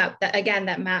coming up that, again,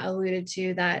 that Matt alluded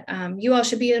to, that you all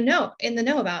should be in the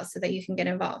know about so that you can get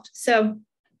involved. So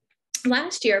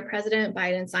last year, President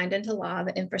Biden signed into law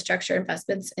the Infrastructure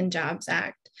Investments and Jobs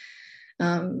Act,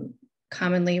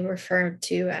 commonly referred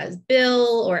to as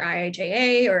Bill or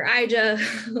IIJA or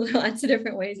IJA, lots of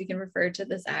different ways you can refer to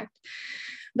this act.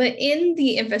 But in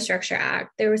the Infrastructure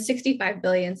Act, there was $65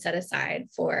 billion set aside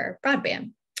for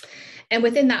broadband. And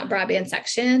within that broadband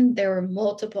section, there were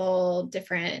multiple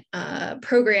different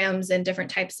programs and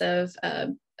different types of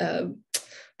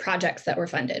projects that were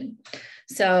funded.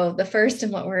 So the first,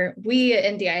 and what we at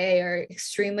NDIA are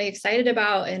extremely excited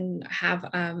about and have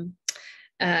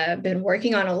been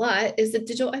working on a lot, is the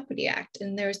Digital Equity Act.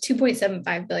 And there's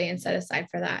 $2.75 billion set aside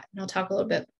for that. And I'll talk a little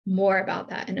bit more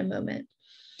about that in a moment.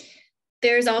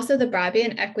 There's also the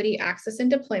Broadband Equity Access and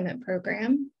Deployment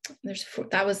Program.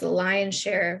 That was the lion's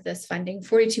share of this funding,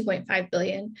 $42.5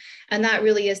 billion. And that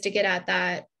really is to get at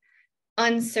that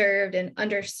unserved and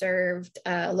underserved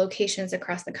locations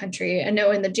across the country. I know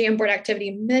in the Jamboard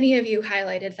activity, many of you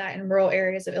highlighted that in rural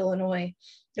areas of Illinois,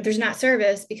 if there's not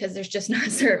service, because there's just not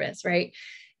service, right?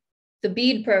 The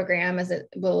BEAD program,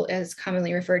 as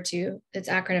commonly referred to, its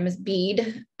acronym is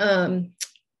BEAD.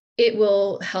 It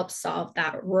will help solve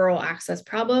that rural access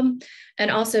problem,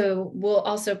 and also will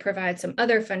also provide some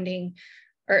other funding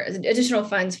or additional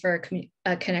funds for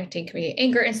connecting community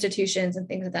anchor institutions and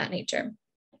things of that nature.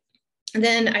 And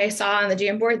then I saw on the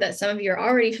Jamboard that some of you are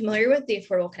already familiar with the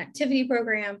Affordable Connectivity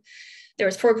Program. There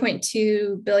was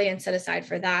 $4.2 billion set aside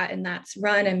for that, and that's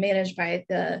run and managed by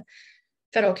the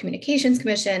Federal Communications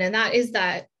Commission, and that is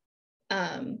that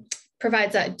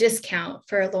provides that discount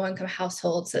for low-income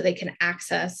households so they can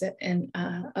access it and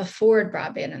afford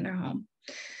broadband in their home.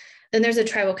 Then there's a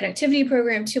Tribal Connectivity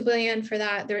Program, $2 billion for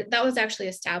that. That was actually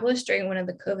established during one of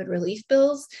the COVID relief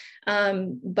bills,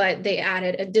 but they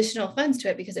added additional funds to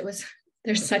it because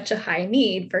there's such a high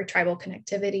need for tribal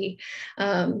connectivity.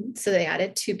 So they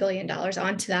added $2 billion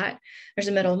onto that. There's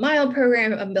a middle mile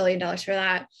program, $1 billion for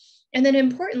that. And then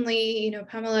importantly,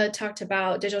 Pamela talked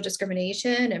about digital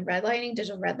discrimination and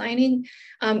digital redlining.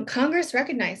 Congress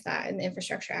recognized that in the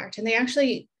Infrastructure Act, and they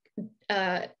actually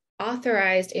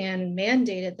authorized and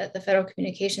mandated that the Federal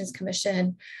Communications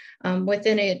Commission,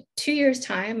 within a 2 years'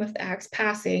 time of the Act's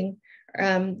passing,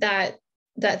 that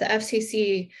the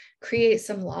FCC create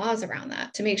some laws around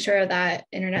that to make sure that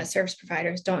internet service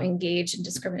providers don't engage in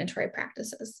discriminatory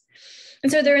practices.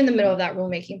 And so they're in the middle of that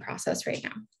rulemaking process right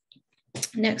now.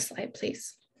 Next slide,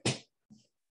 please.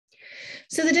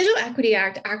 So the Digital Equity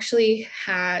Act actually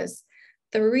has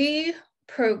 2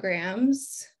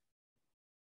 programs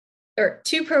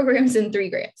and 3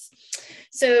 grants.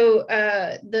 So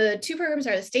the 2 programs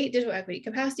are the State Digital Equity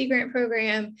Capacity Grant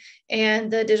Program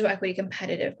and the Digital Equity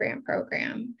Competitive Grant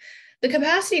Program. The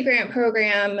Capacity Grant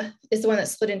Program is the one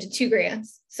that's split into 2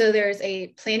 grants. So there's a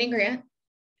planning grant,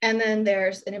 and then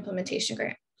there's an implementation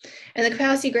grant. And the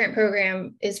Capacity Grant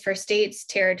Program is for states,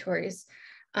 territories,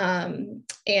 and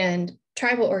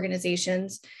tribal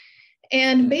organizations.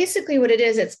 And basically what it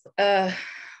is, it's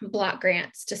block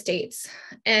grants to states.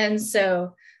 And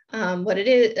so what it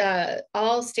is,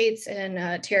 all states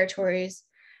and territories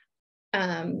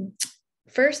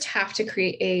first have to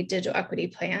create a digital equity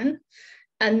plan.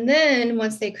 And then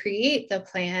once they create the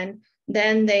plan,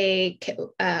 then they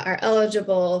are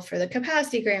eligible for the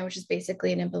capacity grant, which is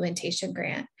basically an implementation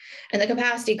grant. And the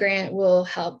capacity grant will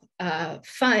help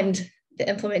fund the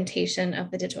implementation of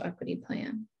the digital equity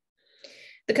plan.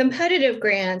 The competitive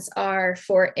grants are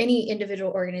for any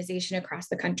individual organization across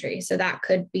the country. So that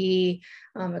could be,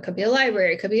 it could be a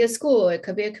library, it could be a school, it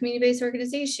could be a community-based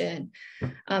organization,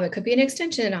 it could be an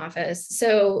extension office.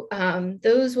 So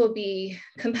those will be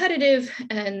competitive,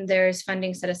 and there's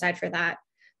funding set aside for that.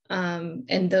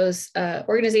 And those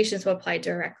organizations will apply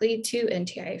directly to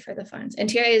NTIA for the funds.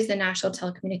 NTIA is the National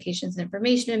Telecommunications and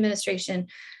Information Administration.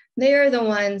 They are the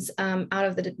ones out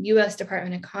of the US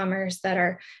Department of Commerce that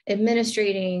are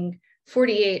administrating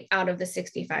 48 out of the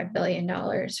 $65 billion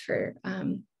for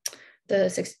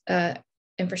the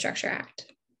Infrastructure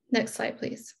Act. Next slide,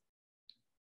 please.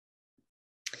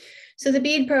 So the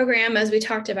BEAD program, as we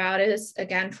talked about, is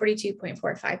again,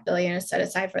 42.45 billion is set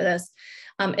aside for this.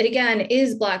 It again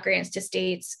is block grants to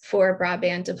states for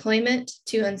broadband deployment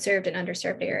to unserved and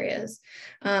underserved areas.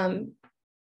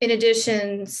 In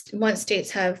addition, once states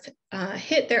have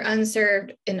hit their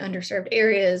unserved and underserved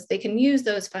areas, they can use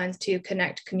those funds to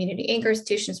connect community anchor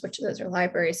institutions, which those are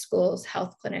libraries, schools,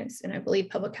 health clinics, and I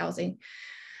believe public housing.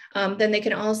 Then they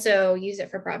can also use it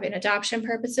for broadband adoption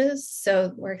purposes.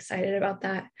 So we're excited about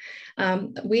that.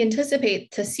 We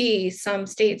anticipate to see some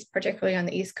states, particularly on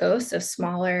the East Coast, so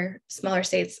smaller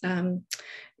states,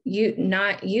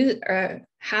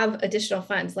 have additional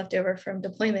funds left over from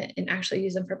deployment and actually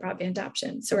use them for broadband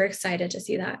adoption. So we're excited to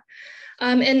see that.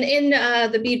 And in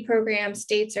the BEAD program,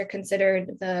 states are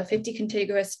considered the 50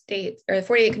 contiguous states, or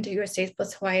 48 contiguous states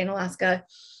plus Hawaii and Alaska.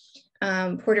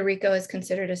 Puerto Rico is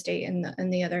considered a state in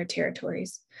the other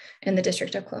territories in the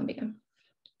District of Columbia.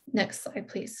 Next slide,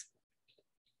 please.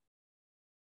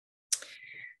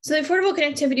 So the Affordable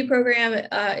Connectivity Program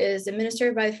is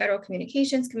administered by the Federal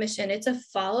Communications Commission. It's a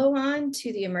follow-on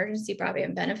to the Emergency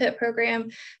Broadband Benefit Program,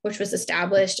 which was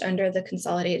established under the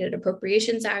Consolidated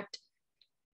Appropriations Act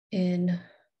in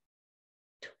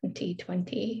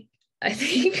 2020, I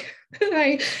think.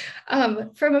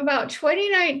 From about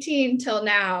 2019 till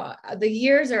now, the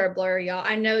years are a blur, y'all.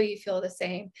 I know you feel the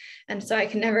same. And so I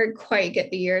can never quite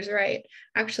get the years right.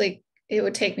 Actually, it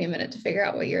would take me a minute to figure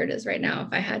out what year it is right now if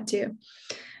I had to.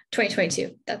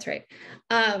 2022, that's right.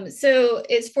 So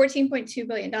it's $14.2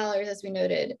 billion, as we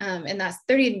noted, and that's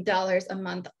 $30 a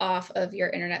month off of your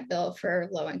internet bill for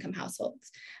low-income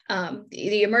households.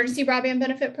 The Emergency Broadband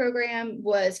Benefit Program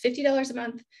was $50 a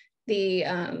month. The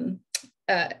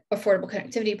Affordable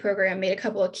Connectivity Program made a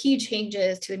couple of key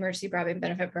changes to the Emergency Broadband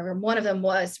Benefit Program. One of them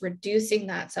was reducing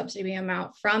that subsidy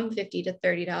amount from $50 to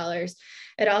 $30.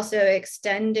 It also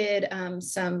extended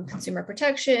some consumer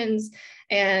protections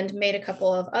and made a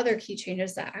couple of other key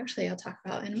changes that actually I'll talk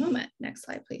about in a moment. Next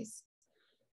slide, please.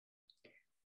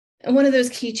 And one of those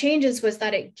key changes was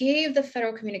that it gave the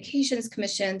Federal Communications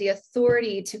Commission the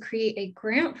authority to create a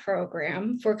grant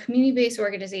program for community-based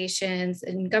organizations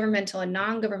and governmental and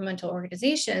non-governmental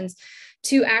organizations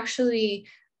to actually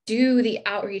do the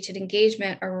outreach and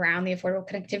engagement around the Affordable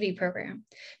Connectivity Program.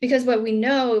 Because what we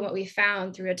know and what we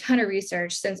found through a ton of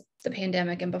research since the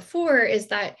pandemic and before is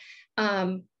that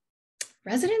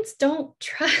residents don't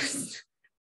trust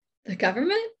the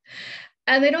government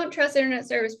and they don't trust internet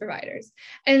service providers.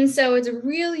 And so it's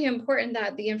really important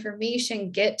that the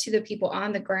information get to the people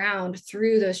on the ground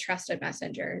through those trusted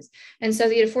messengers. And so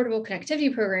the Affordable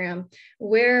Connectivity Program,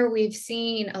 where we've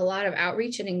seen a lot of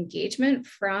outreach and engagement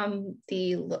from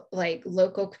the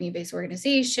local community-based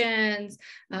organizations,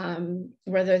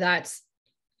 whether that's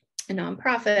a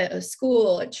nonprofit, a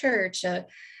school, a church,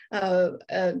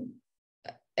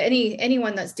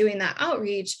 anyone that's doing that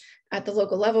outreach at the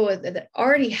local level that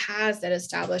already has that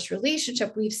established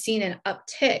relationship, we've seen an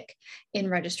uptick in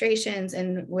registrations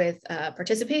and with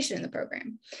participation in the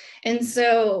program. And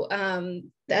so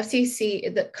the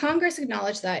FCC, the Congress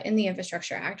acknowledged that in the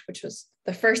Infrastructure Act, which was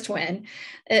the first win,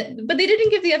 but they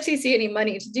didn't give the FCC any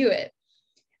money to do it.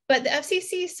 But the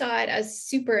FCC saw it as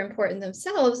super important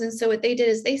themselves. And so what they did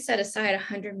is they set aside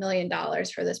 $100 million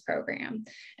for this program.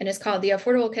 And it's called the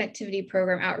Affordable Connectivity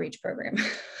Program Outreach Program.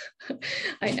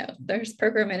 I know there's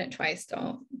program in it twice.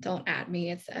 Don't add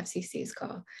me. It's the FCC's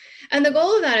call. And the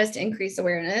goal of that is to increase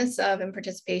awareness of and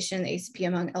participation in the ACP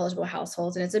among eligible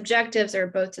households. And its objectives are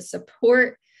both to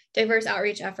support diverse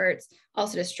outreach efforts,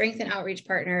 also to strengthen outreach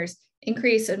partners,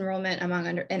 increase enrollment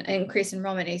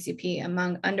ACP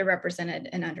among underrepresented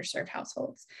and underserved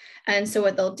households. And so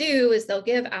what they'll do is they'll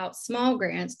give out small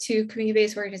grants to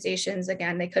community-based organizations.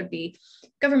 Again, they could be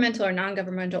governmental or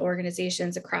non-governmental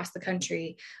organizations across the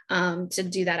country to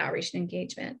do that outreach and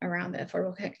engagement around the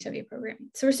Affordable Connectivity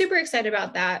Program. So we're super excited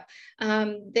about that.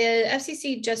 The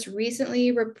FCC just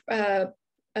recently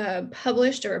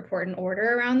published a report and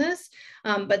order around this,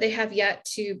 but they have yet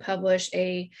to publish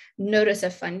a notice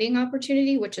of funding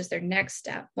opportunity, which is their next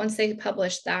step. Once they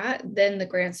publish that, then the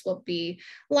grants will be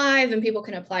live and people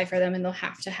can apply for them, and they'll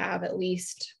have to have at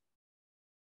least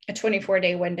a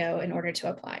 24-day window in order to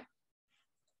apply.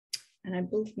 And I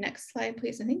believe, next slide,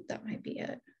 please. I think that might be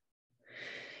it.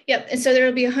 Yep, and so there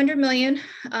will be $100 million.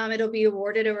 It'll be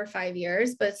awarded over 5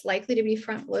 years, but it's likely to be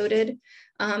front-loaded,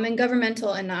 and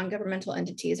governmental and non-governmental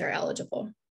entities are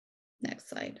eligible. Next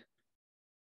slide.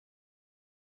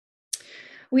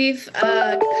 We've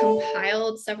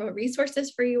compiled several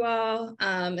resources for you all,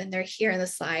 and they're here in the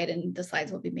slide, and the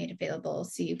slides will be made available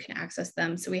so you can access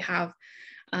them. So we have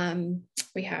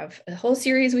a whole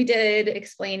series we did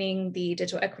explaining the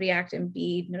Digital Equity Act and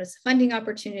BEAD notice of funding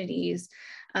opportunities.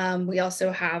 We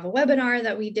also have a webinar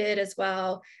that we did as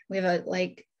well. We have,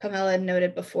 like Pamela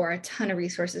noted before, a ton of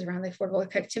resources around the Affordable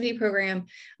Connectivity Program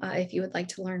if you would like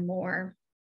to learn more.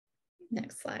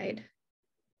 Next slide.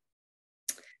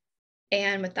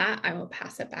 And with that, I will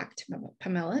pass it back to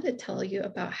Pamela to tell you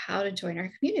about how to join our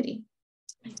community.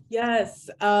 Yes.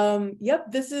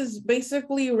 Yep. This is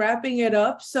basically wrapping it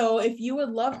up. So if you would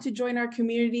love to join our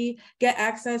community, get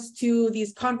access to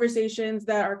these conversations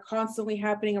that are constantly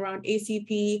happening around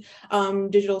ACP,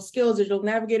 digital skills, digital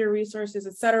navigator resources,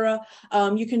 etc.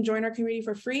 You can join our community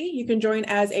for free. You can join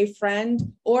as a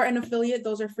friend or an affiliate.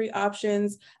 Those are free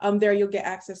options. There you'll get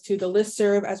access to the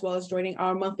listserv as well as joining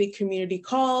our monthly community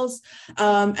calls.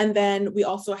 And then we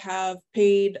also have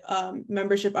paid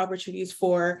membership opportunities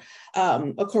for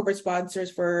corporate sponsors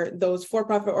for those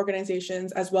for-profit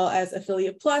organizations, as well as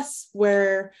Affiliate Plus,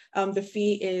 where the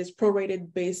fee is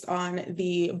prorated based on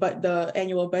the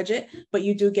annual budget, but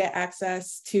you do get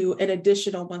access to an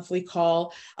additional monthly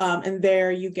call, and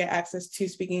there you get access to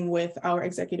speaking with our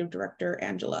executive director,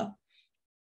 Angela.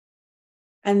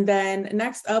 And then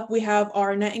next up, we have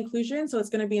our net inclusion. So it's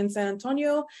going to be in San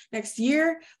Antonio next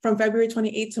year from February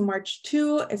 28th to March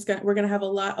 2. We're going to have a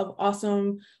lot of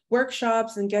awesome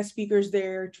workshops and guest speakers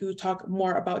there to talk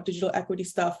more about digital equity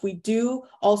stuff. We do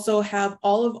also have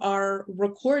all of our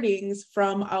recordings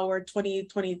from our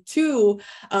 2022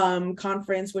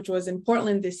 conference, which was in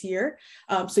Portland this year.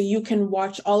 So you can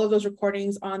watch all of those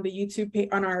recordings on the YouTube page,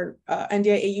 on our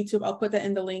NDIA YouTube. I'll put that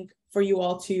in the link for you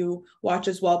all to watch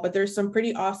as well. But there's some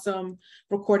pretty awesome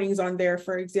recordings on there.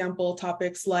 For example,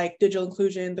 topics like digital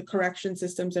inclusion, the correction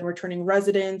systems and returning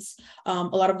residents, a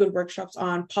lot of good workshops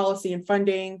on policy and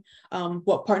funding,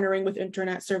 what partnering with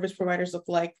internet service providers look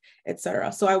like, etc.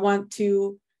 So I want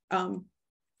to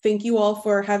thank you all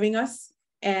for having us.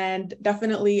 And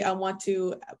definitely I want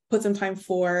to put some time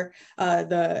for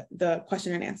the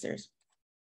question and answers.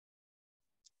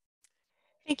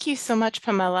 Thank you so much,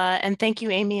 Pamela, and thank you,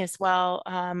 Amy, as well.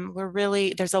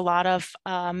 There's a lot of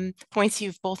points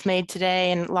you've both made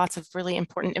today and lots of really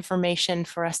important information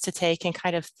for us to take and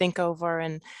kind of think over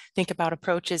and think about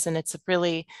approaches. And it's a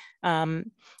really,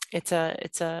 it's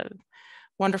a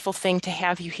wonderful thing to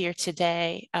have you here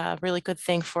today. A really good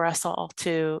thing for us all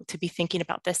to be thinking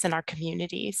about this in our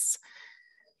communities.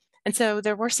 And so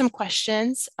there were some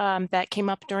questions that came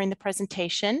up during the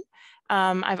presentation.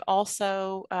 I've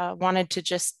also wanted to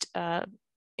just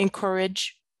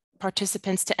encourage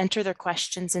participants to enter their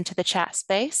questions into the chat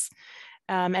space,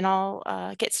 and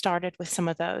I'll get started with some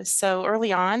of those. So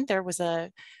early on, there was a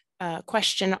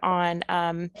question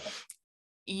on,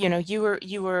 you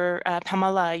were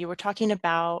Pamela, you were talking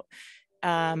about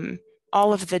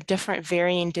all of the different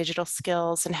varying digital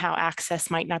skills and how access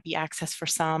might not be access for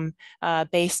some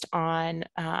based on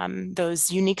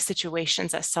those unique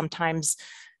situations that sometimes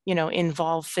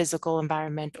involve physical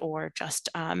environment or just,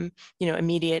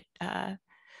 immediate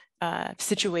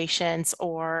situations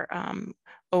or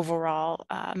overall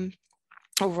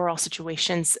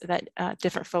situations that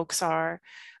different folks are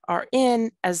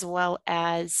in, as well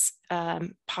as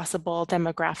possible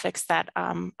demographics that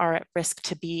are at risk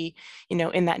to be,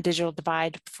 in that digital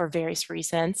divide for various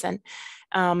reasons.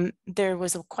 And there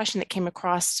was a question that came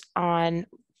across on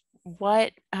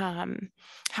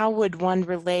how would one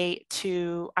relate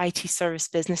to IT service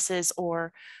businesses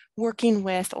or working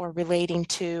with or relating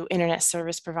to internet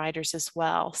service providers as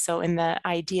well. So in the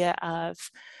idea of,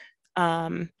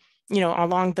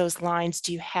 along those lines,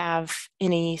 do you have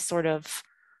any sort of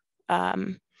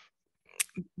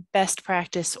best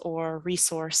practice or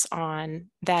resource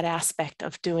on that aspect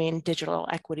of doing digital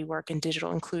equity work and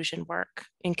digital inclusion work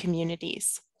in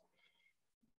communities?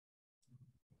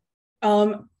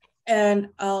 And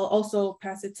I'll also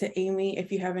pass it to Amy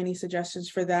if you have any suggestions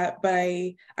for that, but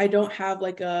I don't have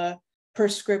like a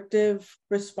prescriptive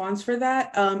response for that.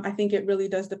 I think it really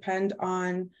does depend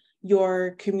on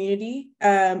your community,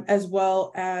 as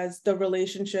well as the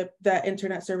relationship that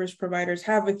internet service providers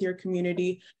have with your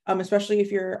community, especially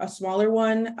if you're a smaller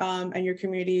one and your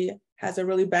community has a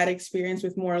really bad experience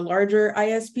with more larger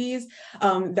ISPs,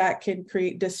 that can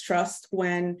create distrust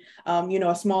when,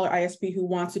 a smaller ISP who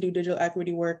wants to do digital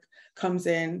equity work comes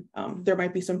in. There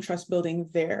might be some trust building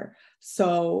there.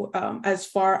 So as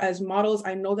far as models,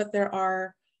 I know that there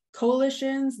are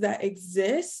coalitions that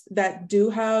exist that do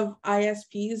have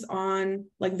ISPs on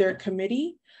like their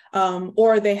committee,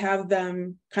 or they have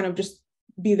them kind of just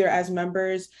be there as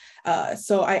members.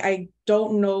 So I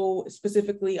don't know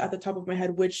specifically at the top of my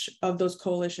head which of those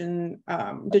coalition,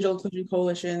 digital inclusion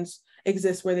coalitions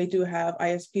exist where they do have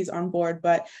ISPs on board,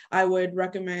 but I would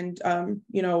recommend,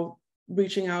 you know,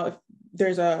 reaching out if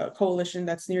there's a coalition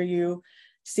that's near you,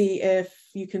 see if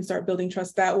you can start building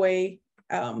trust that way.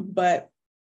 Yeah,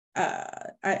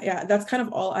 that's kind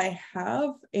of all I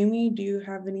have. Amy, do you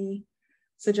have any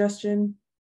suggestion?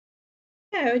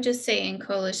 Yeah, I would just say in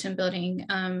coalition building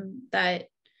that,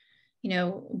 you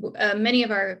know, many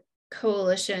of our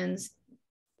coalitions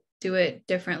do it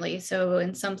differently. So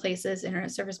in some places,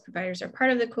 internet service providers are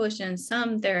part of the coalition.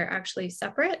 Some they're actually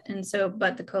separate. And so,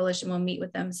 but the coalition will meet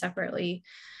with them separately.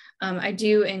 I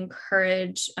do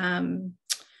encourage,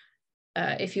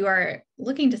 if you are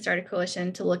looking to start a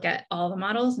coalition, to look at all the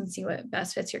models and see what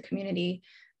best fits your community,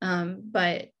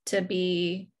 but to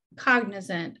be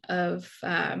cognizant of,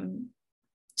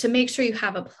 to make sure you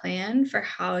have a plan for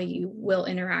how you will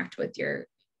interact with your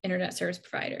internet service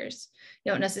providers.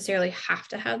 You don't necessarily have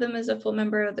to have them as a full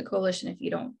member of the coalition if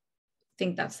you don't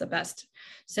think that's the best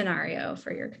scenario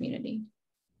for your community.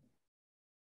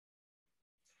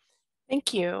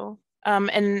 Thank you.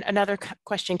 And another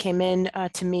question came in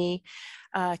to me.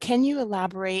 Can you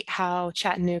elaborate how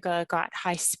Chattanooga got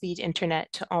high-speed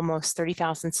internet to almost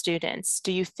 30,000 students?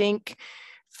 Do you think,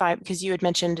 because you had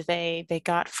mentioned they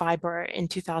got fiber in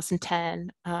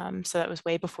 2010, so that was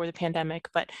way before the pandemic,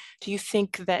 but do you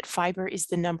think that fiber is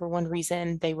the #1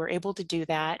 reason they were able to do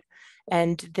that?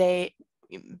 And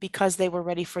because they were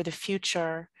ready for the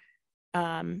future,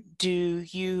 do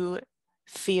you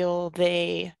feel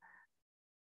they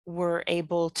were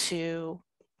able to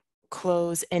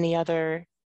close any other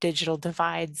digital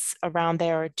divides around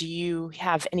there? Or do you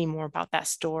have any more about that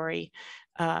story,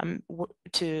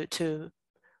 to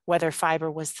whether fiber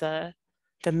was the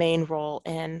main role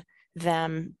in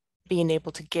them being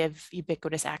able to give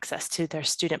ubiquitous access to their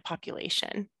student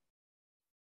population?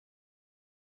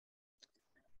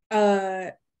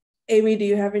 Amy, do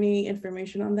you have any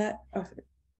information on that? Okay.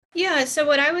 Yeah, so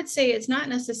what I would say, it's not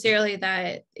necessarily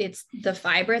that it's the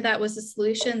fiber that was the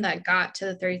solution that got to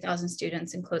the 30,000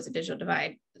 students and closed the digital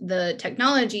divide. The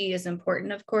technology is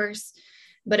important, of course,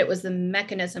 but it was the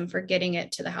mechanism for getting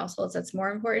it to the households that's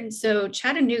more important. So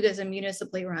Chattanooga is a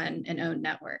municipally run and owned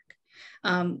network.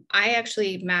 I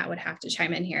actually, Matt would have to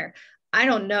chime in here. I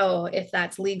don't know if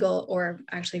that's legal, or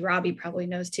actually Robbie probably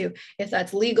knows too, if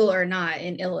that's legal or not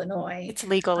in Illinois. It's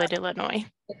legal in Illinois.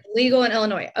 It's legal in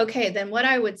Illinois. Okay, then what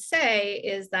I would say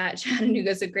is that Chattanooga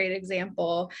is a great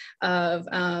example of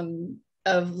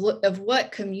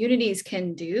what communities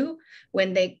can do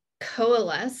when they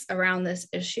coalesce around this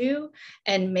issue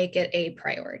and make it a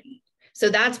priority. So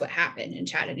that's what happened in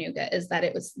Chattanooga, is that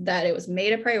it was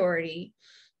made a priority.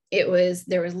 There was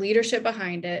leadership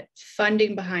behind it,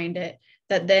 funding behind it,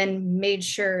 that then made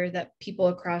sure that people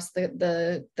across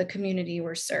the community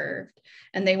were served.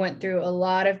 And they went through a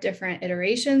lot of different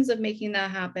iterations of making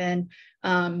that happen.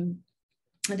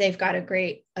 They've got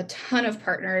a ton of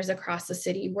partners across the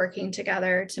city working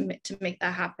together to make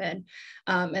that happen.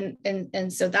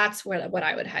 And so that's what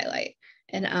I would highlight.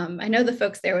 And I know the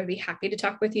folks there would be happy to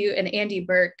talk with you. And Andy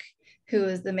Burke, who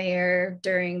was the mayor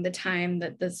during the time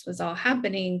that this was all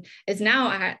happening, is now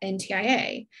at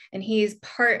NDIA, and he's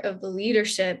part of the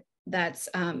leadership that's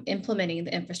implementing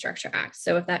the Infrastructure Act.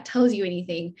 So if that tells you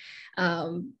anything,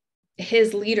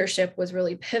 his leadership was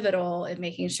really pivotal in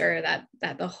making sure that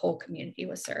the whole community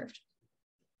was served.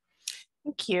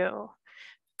 Thank you. A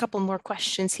couple more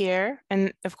questions here.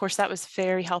 And of course, that was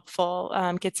very helpful.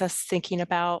 Gets us thinking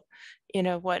about,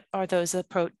 what are those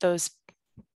approaches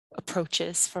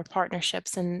for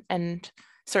partnerships and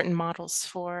certain models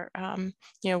for,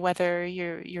 whether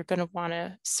you're going to want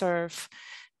to serve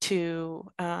to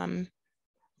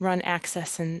run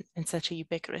access in such a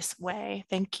ubiquitous way.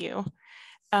 Thank you.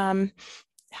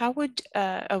 How would,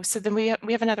 so then we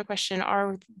have another question.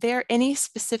 Are there any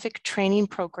specific training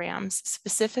programs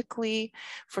specifically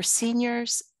for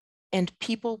seniors and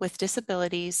people with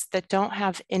disabilities that don't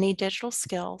have any digital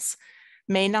skills,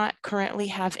 may not currently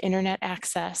have internet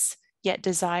access, yet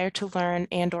desire to learn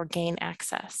and/or gain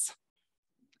access?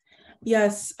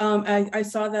 Yes, I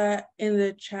saw that in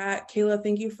the chat. Kayla,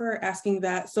 thank you for asking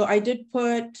that. So I did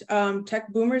put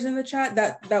Tech Boomers in the chat.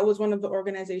 That was one of the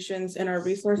organizations in our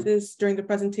resources during the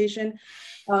presentation.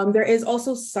 There is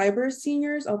also Cyber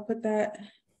Seniors. I'll put that.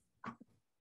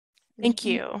 Thank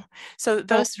you. So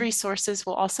those resources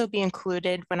will also be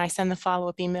included when I send the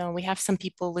follow-up email. We have some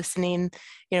people listening,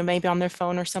 maybe on their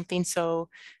phone or something. So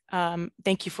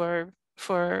thank you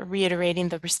for reiterating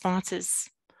the responses.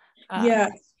 Yeah.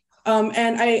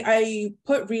 And I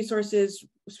put resources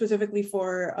specifically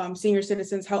for senior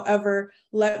citizens. However,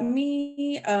 let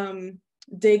me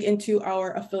dig into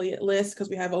our affiliate list because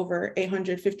we have over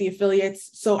 850 affiliates.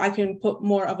 So I can put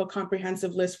more of a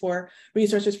comprehensive list for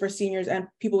resources for seniors and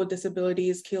people with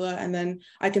disabilities, Keela, and then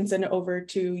I can send it over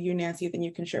to you, Nancy, then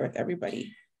you can share with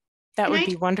everybody. That would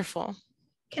be wonderful.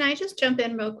 Can I just jump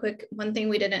in real quick? One thing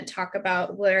we didn't talk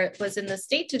about where it was in the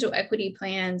state digital equity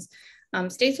plans,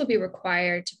 states will be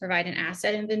required to provide an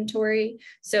asset inventory.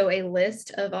 So a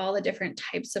list of all the different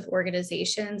types of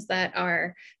organizations that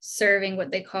are serving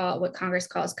what Congress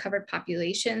calls covered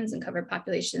populations. And covered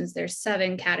populations, there's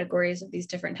 7 categories of these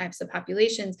different types of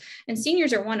populations, and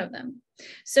seniors are one of them.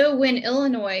 So when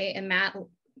Illinois, and Matt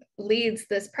leads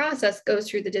this process, goes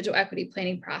through the digital equity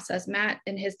planning process, Matt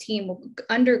and his team will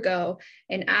undergo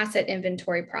an asset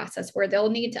inventory process where they'll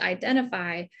need to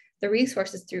identify the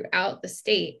resources throughout the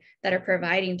state that are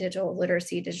providing digital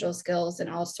literacy, digital skills, and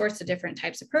all sorts of different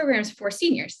types of programs for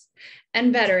seniors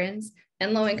and veterans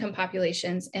and low-income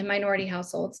populations and minority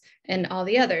households and all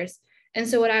the others. And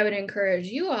so what I would encourage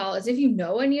you all is, if you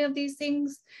know any of these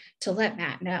things, to let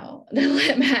Matt know, to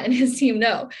let Matt and his team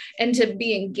know, and to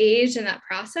be engaged in that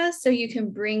process so you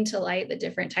can bring to light the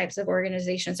different types of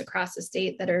organizations across the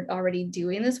state that are already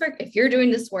doing this work. If you're doing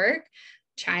this work,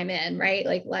 chime in, right?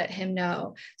 Like, let him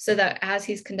know so that as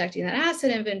he's conducting that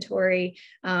asset inventory,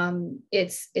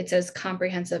 it's as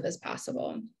comprehensive as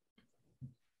possible.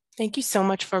 Thank you so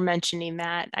much for mentioning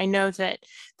that. I know that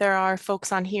there are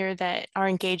folks on here that are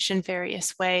engaged in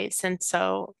various ways. And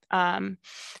so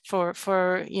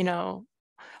for you know,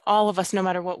 all of us, no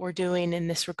matter what we're doing in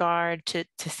this regard, to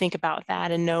think about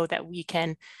that and know that we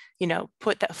can, you know,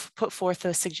 put forth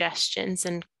those suggestions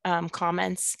and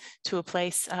comments to a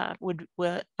place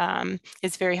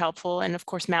is very helpful. And of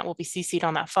course, Matt will be CC'd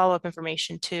on that follow-up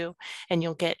information too, and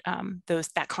you'll get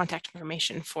that contact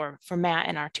information for Matt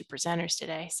and our 2 presenters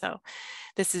today. So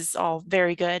this is all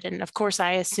very good. And of course,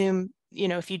 I assume, you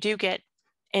know, if you do get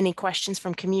any questions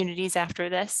from communities after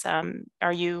this,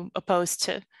 are you opposed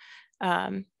to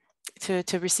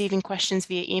receiving questions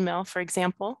via email, for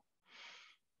example?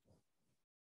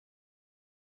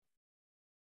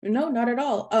 No, not at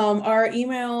all. Our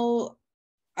email,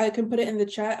 I can put it in the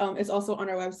chat. It's also on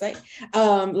our website.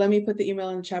 Let me put the email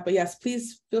in the chat, but yes,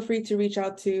 please feel free to reach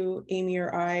out to Amy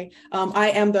or I.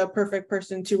 I am the perfect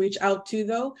person to reach out to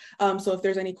though. So if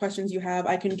there's any questions you have,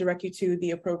 I can direct you to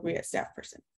the appropriate staff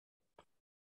person.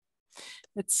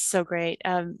 That's so great.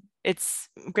 It's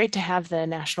great to have the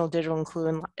National Digital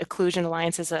Inclusion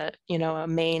Alliance as a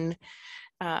main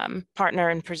partner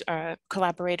and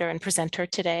collaborator and presenter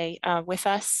today with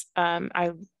us.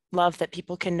 I love that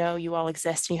people can know you all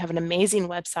exist, and you have an amazing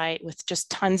website with just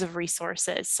tons of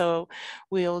resources. So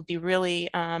we'll be really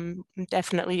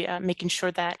definitely making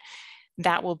sure that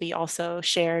that will be also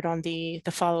shared on the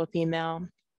follow-up email.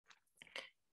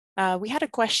 We had a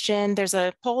question. There's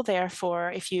a poll there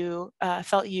for if you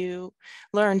felt you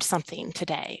learned something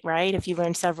today, right? If you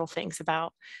learned several things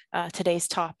about today's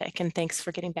topic, and thanks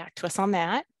for getting back to us on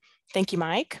that. Thank you,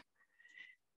 Mike.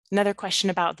 Another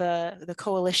question about the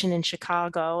coalition in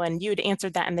Chicago, and you had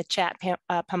answered that in the chat,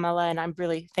 Pamela, and I'm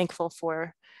really thankful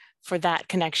for that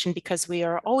connection, because we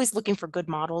are always looking for good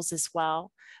models as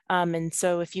well. And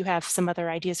so if you have some other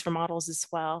ideas for models as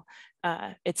well,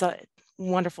 it's a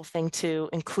wonderful thing to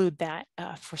include that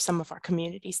for some of our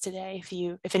communities today,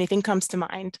 if anything comes to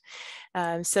mind.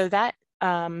 So that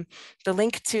the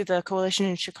link to the coalition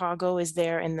in Chicago is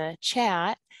there in the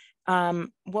chat.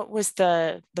 What was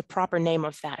the proper name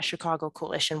of that Chicago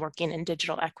coalition working in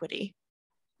digital equity?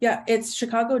 Yeah, it's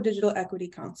Chicago Digital Equity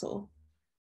Council.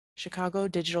 Chicago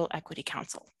Digital Equity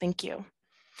Council. Thank you.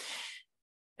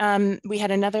 We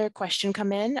had another question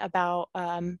come in about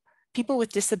people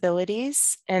with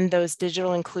disabilities and those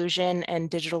digital inclusion and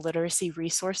digital literacy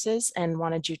resources, and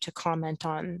wanted you to comment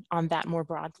on that more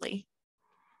broadly.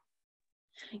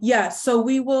 Yeah, so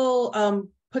we will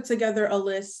put together a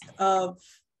list of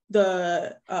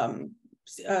the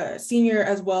senior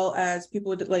as well as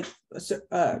people with like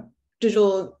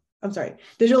digital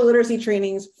literacy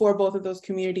trainings for both of those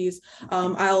communities.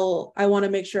 I want to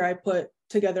make sure I put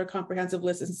together a comprehensive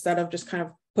list instead of just kind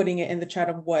of putting it in the chat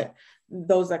of what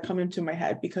those that come into my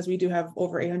head, because we do have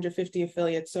over 850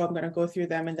 affiliates. So I'm going to go through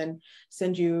them and then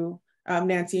send you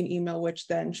Nancy an email, which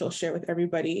then she'll share with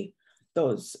everybody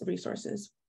those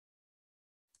resources.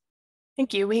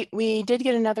 Thank you. We did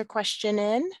get another question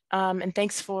in, and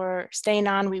thanks for staying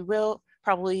on. We will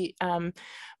probably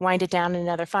wind it down in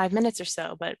another 5 minutes or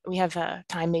so, but we have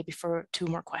time maybe for 2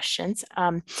 more questions.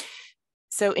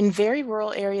 So in very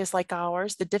rural areas like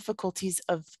ours, the difficulties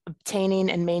of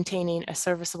obtaining and maintaining a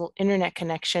serviceable internet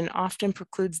connection often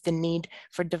precludes the need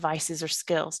for devices or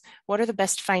skills. What are the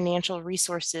best financial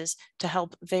resources to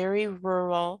help very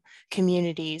rural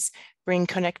communities bring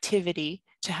connectivity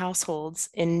to households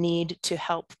in need to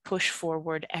help push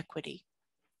forward equity?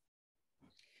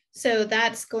 So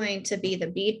that's going to be the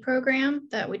BEAD program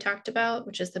that we talked about,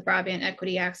 which is the Broadband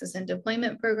Equity Access and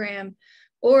Deployment Program.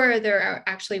 Or there are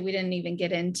actually, we didn't even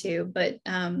get into, but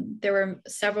there were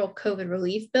several COVID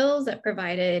relief bills that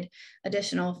provided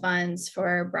additional funds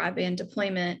for broadband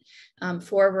deployment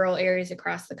for rural areas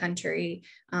across the country.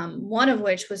 One of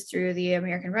which was through the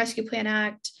American Rescue Plan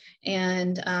Act.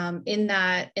 And in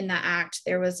that act,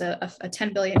 there was a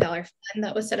 $10 billion fund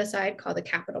that was set aside called the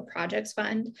Capital Projects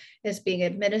Fund. It's being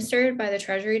administered by the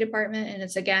Treasury Department. And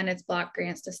it's block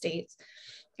grants to states.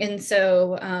 And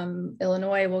so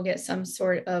Illinois will get some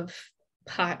sort of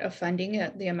pot of funding,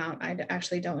 the amount I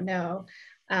actually don't know.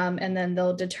 And then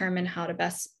they'll determine how to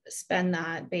best spend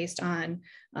that based on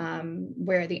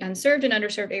where the unserved and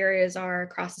underserved areas are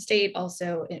across the state,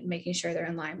 also making sure they're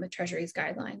in line with Treasury's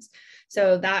guidelines.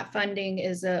 So that funding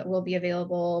will be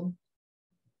available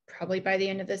probably by the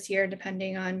end of this year,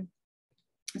 depending on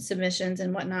submissions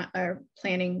and whatnot, or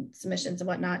planning submissions and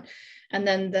whatnot. And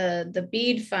then the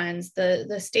BEAD funds,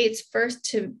 the states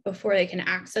first before they can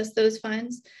access those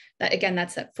funds,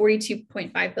 that's that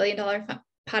 $42.5 billion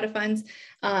pot of funds.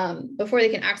 Before they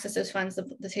can access those funds,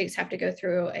 the states have to go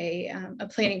through a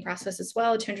planning process as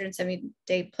well, a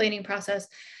 270-day planning process,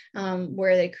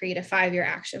 where they create a 5-year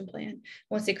action plan.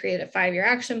 Once they create a 5-year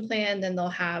action plan, then they'll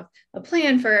have a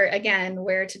plan for, again,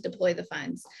 where to deploy the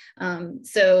funds.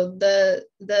 So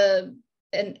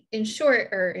and in short,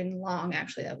 or in long,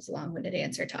 actually, that was a long-winded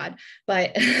answer, Todd,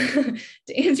 but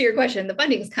to answer your question, the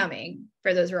funding's coming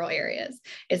for those rural areas.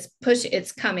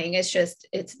 It's coming. It's just,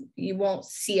 you won't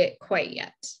see it quite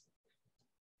yet.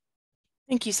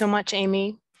 Thank you so much,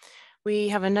 Amy. We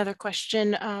have another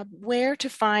question. Where to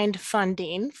find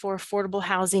funding for affordable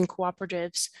housing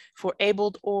cooperatives for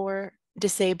abled or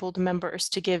disabled members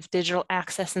to give digital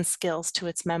access and skills to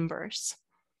its members?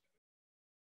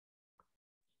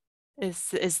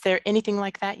 Is there anything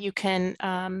like that you can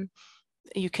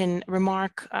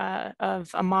remark of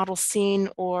a model scene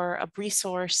or a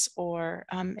resource, or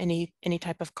any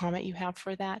type of comment you have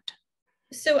for that?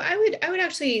 So I would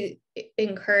actually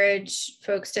encourage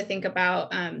folks to think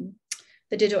about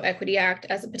the Digital Equity Act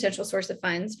as a potential source of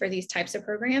funds for these types of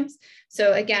programs.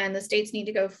 So again, the states need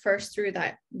to go first through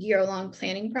that year-long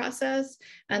planning process,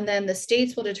 and then the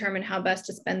states will determine how best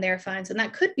to spend their funds. And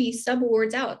that could be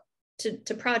subawards out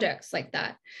to projects like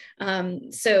that.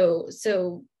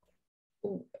 So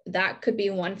that could be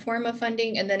one form of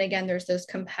funding. And then again, there's those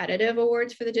competitive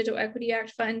awards for the Digital Equity Act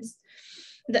funds.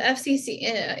 The FCC,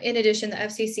 in addition, the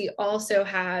FCC also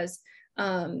has,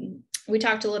 we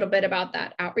talked a little bit about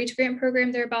that outreach grant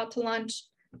program they're about to launch.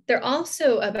 They're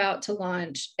also about to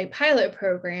launch a pilot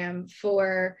program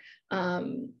for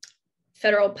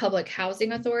federal public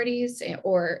housing authorities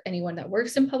or anyone that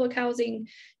works in public housing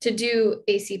to do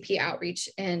ACP outreach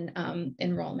and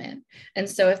enrollment. And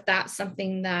so if that's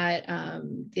something that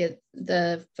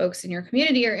the folks in your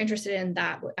community are interested in,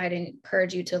 that I'd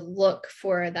encourage you to look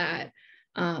for that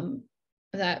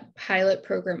that pilot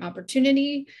program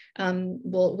opportunity.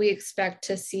 We expect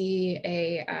to see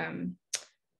a,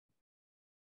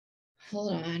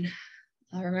 hold on,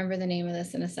 I'll remember the name of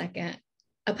this in a second.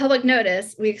 A public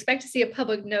notice. We expect to see a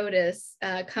public notice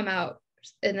come out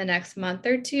in the next month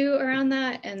or two around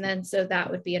that. And then, so that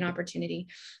would be an opportunity.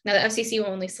 Now the FCC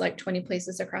will only select 20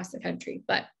 places across the country,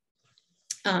 but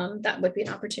that would be an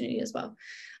opportunity as well.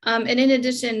 And in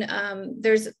addition,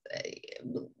 there's,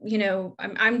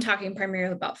 I'm talking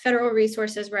primarily about federal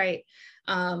resources, right?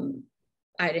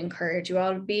 I'd encourage you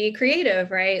all to be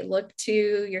creative, right? Look to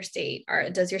your state.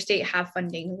 Does your state have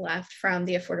funding left from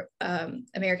the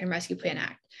American Rescue Plan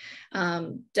Act?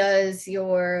 Does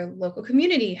your local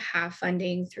community have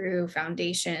funding through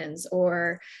foundations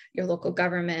or your local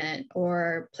government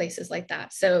or places like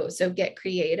that? So get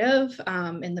creative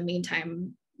in the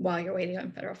meantime while you're waiting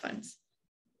on federal funds.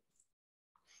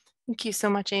 Thank you so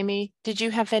much, Amy. Did you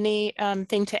have any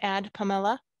thing to add,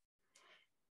 Pamela?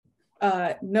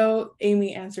 No,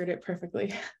 Amy answered it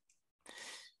perfectly.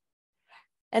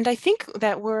 And I think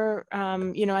that we're,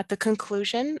 at the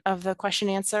conclusion of the question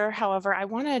answer. However, I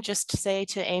want to just say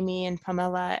to Amy and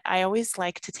Pamela, I always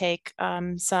like to take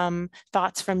some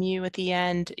thoughts from you at the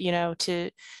end,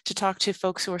 to talk to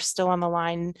folks who are still on the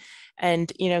line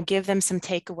and, give them some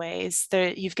takeaways.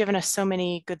 You've given us so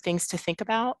many good things to think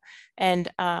about, and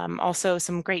also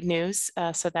some great news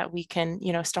so that we can,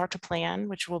 start to plan,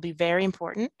 which will be very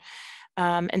important.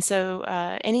 And so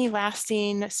any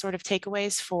lasting sort of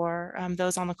takeaways for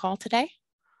those on the call today?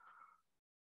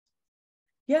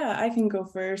 Yeah, I can go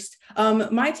first.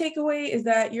 My takeaway is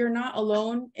that you're not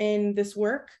alone in this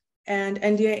work. And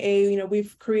NDIA,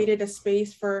 we've created a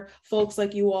space for folks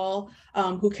like you all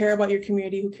who care about your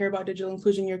community, who care about digital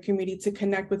inclusion in your community, to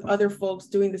connect with other folks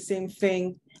doing the same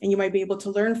thing. And you might be able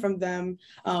to learn from them,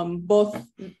 both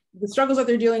the struggles that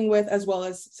they're dealing with, as well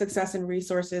as success and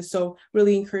resources. So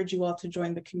really encourage you all to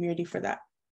join the community for that.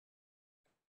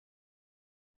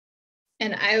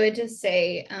 And I would just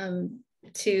say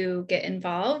to get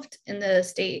involved in the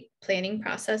state planning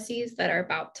processes that are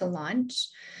about to launch.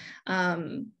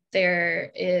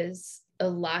 There is a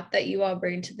lot that you all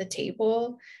bring to the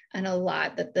table and a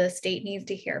lot that the state needs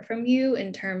to hear from you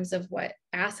in terms of what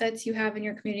assets you have in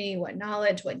your community, what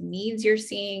knowledge, what needs you're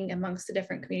seeing amongst the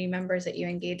different community members that you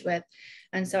engage with.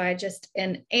 And so I just,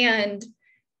 and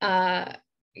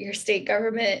your state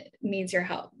government needs your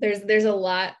help. There's a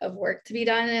lot of work to be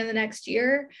done in the next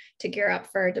year to gear up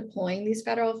for deploying these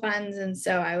federal funds. And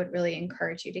so I would really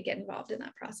encourage you to get involved in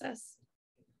that process.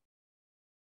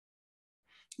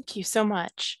 Thank you so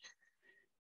much.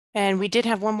 And we did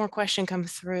have one more question come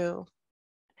through.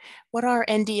 What are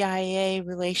NDIA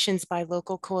relations by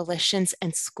local coalitions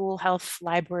and school health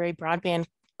library broadband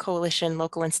coalition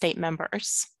local and state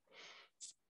members?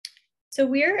 So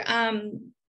we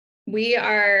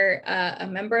are a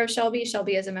member of Shelby.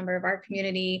 Shelby is a member of our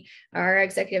community. Our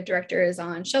executive director is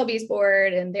on Shelby's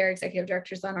board and their executive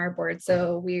director is on our board.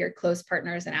 So we are close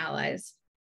partners and allies.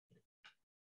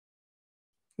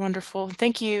 Wonderful.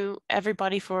 Thank you,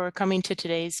 everybody, for coming to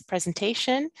today's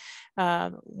presentation.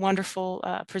 Wonderful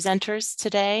presenters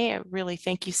today. Really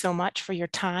thank you so much for your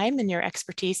time and your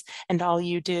expertise and all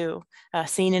you do,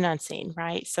 seen and unseen,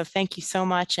 right? So thank you so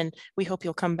much, and we hope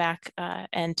you'll come back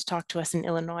and talk to us in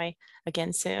Illinois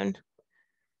again soon.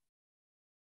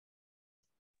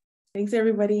 Thanks,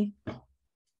 everybody.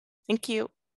 Thank you.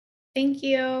 Thank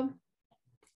you.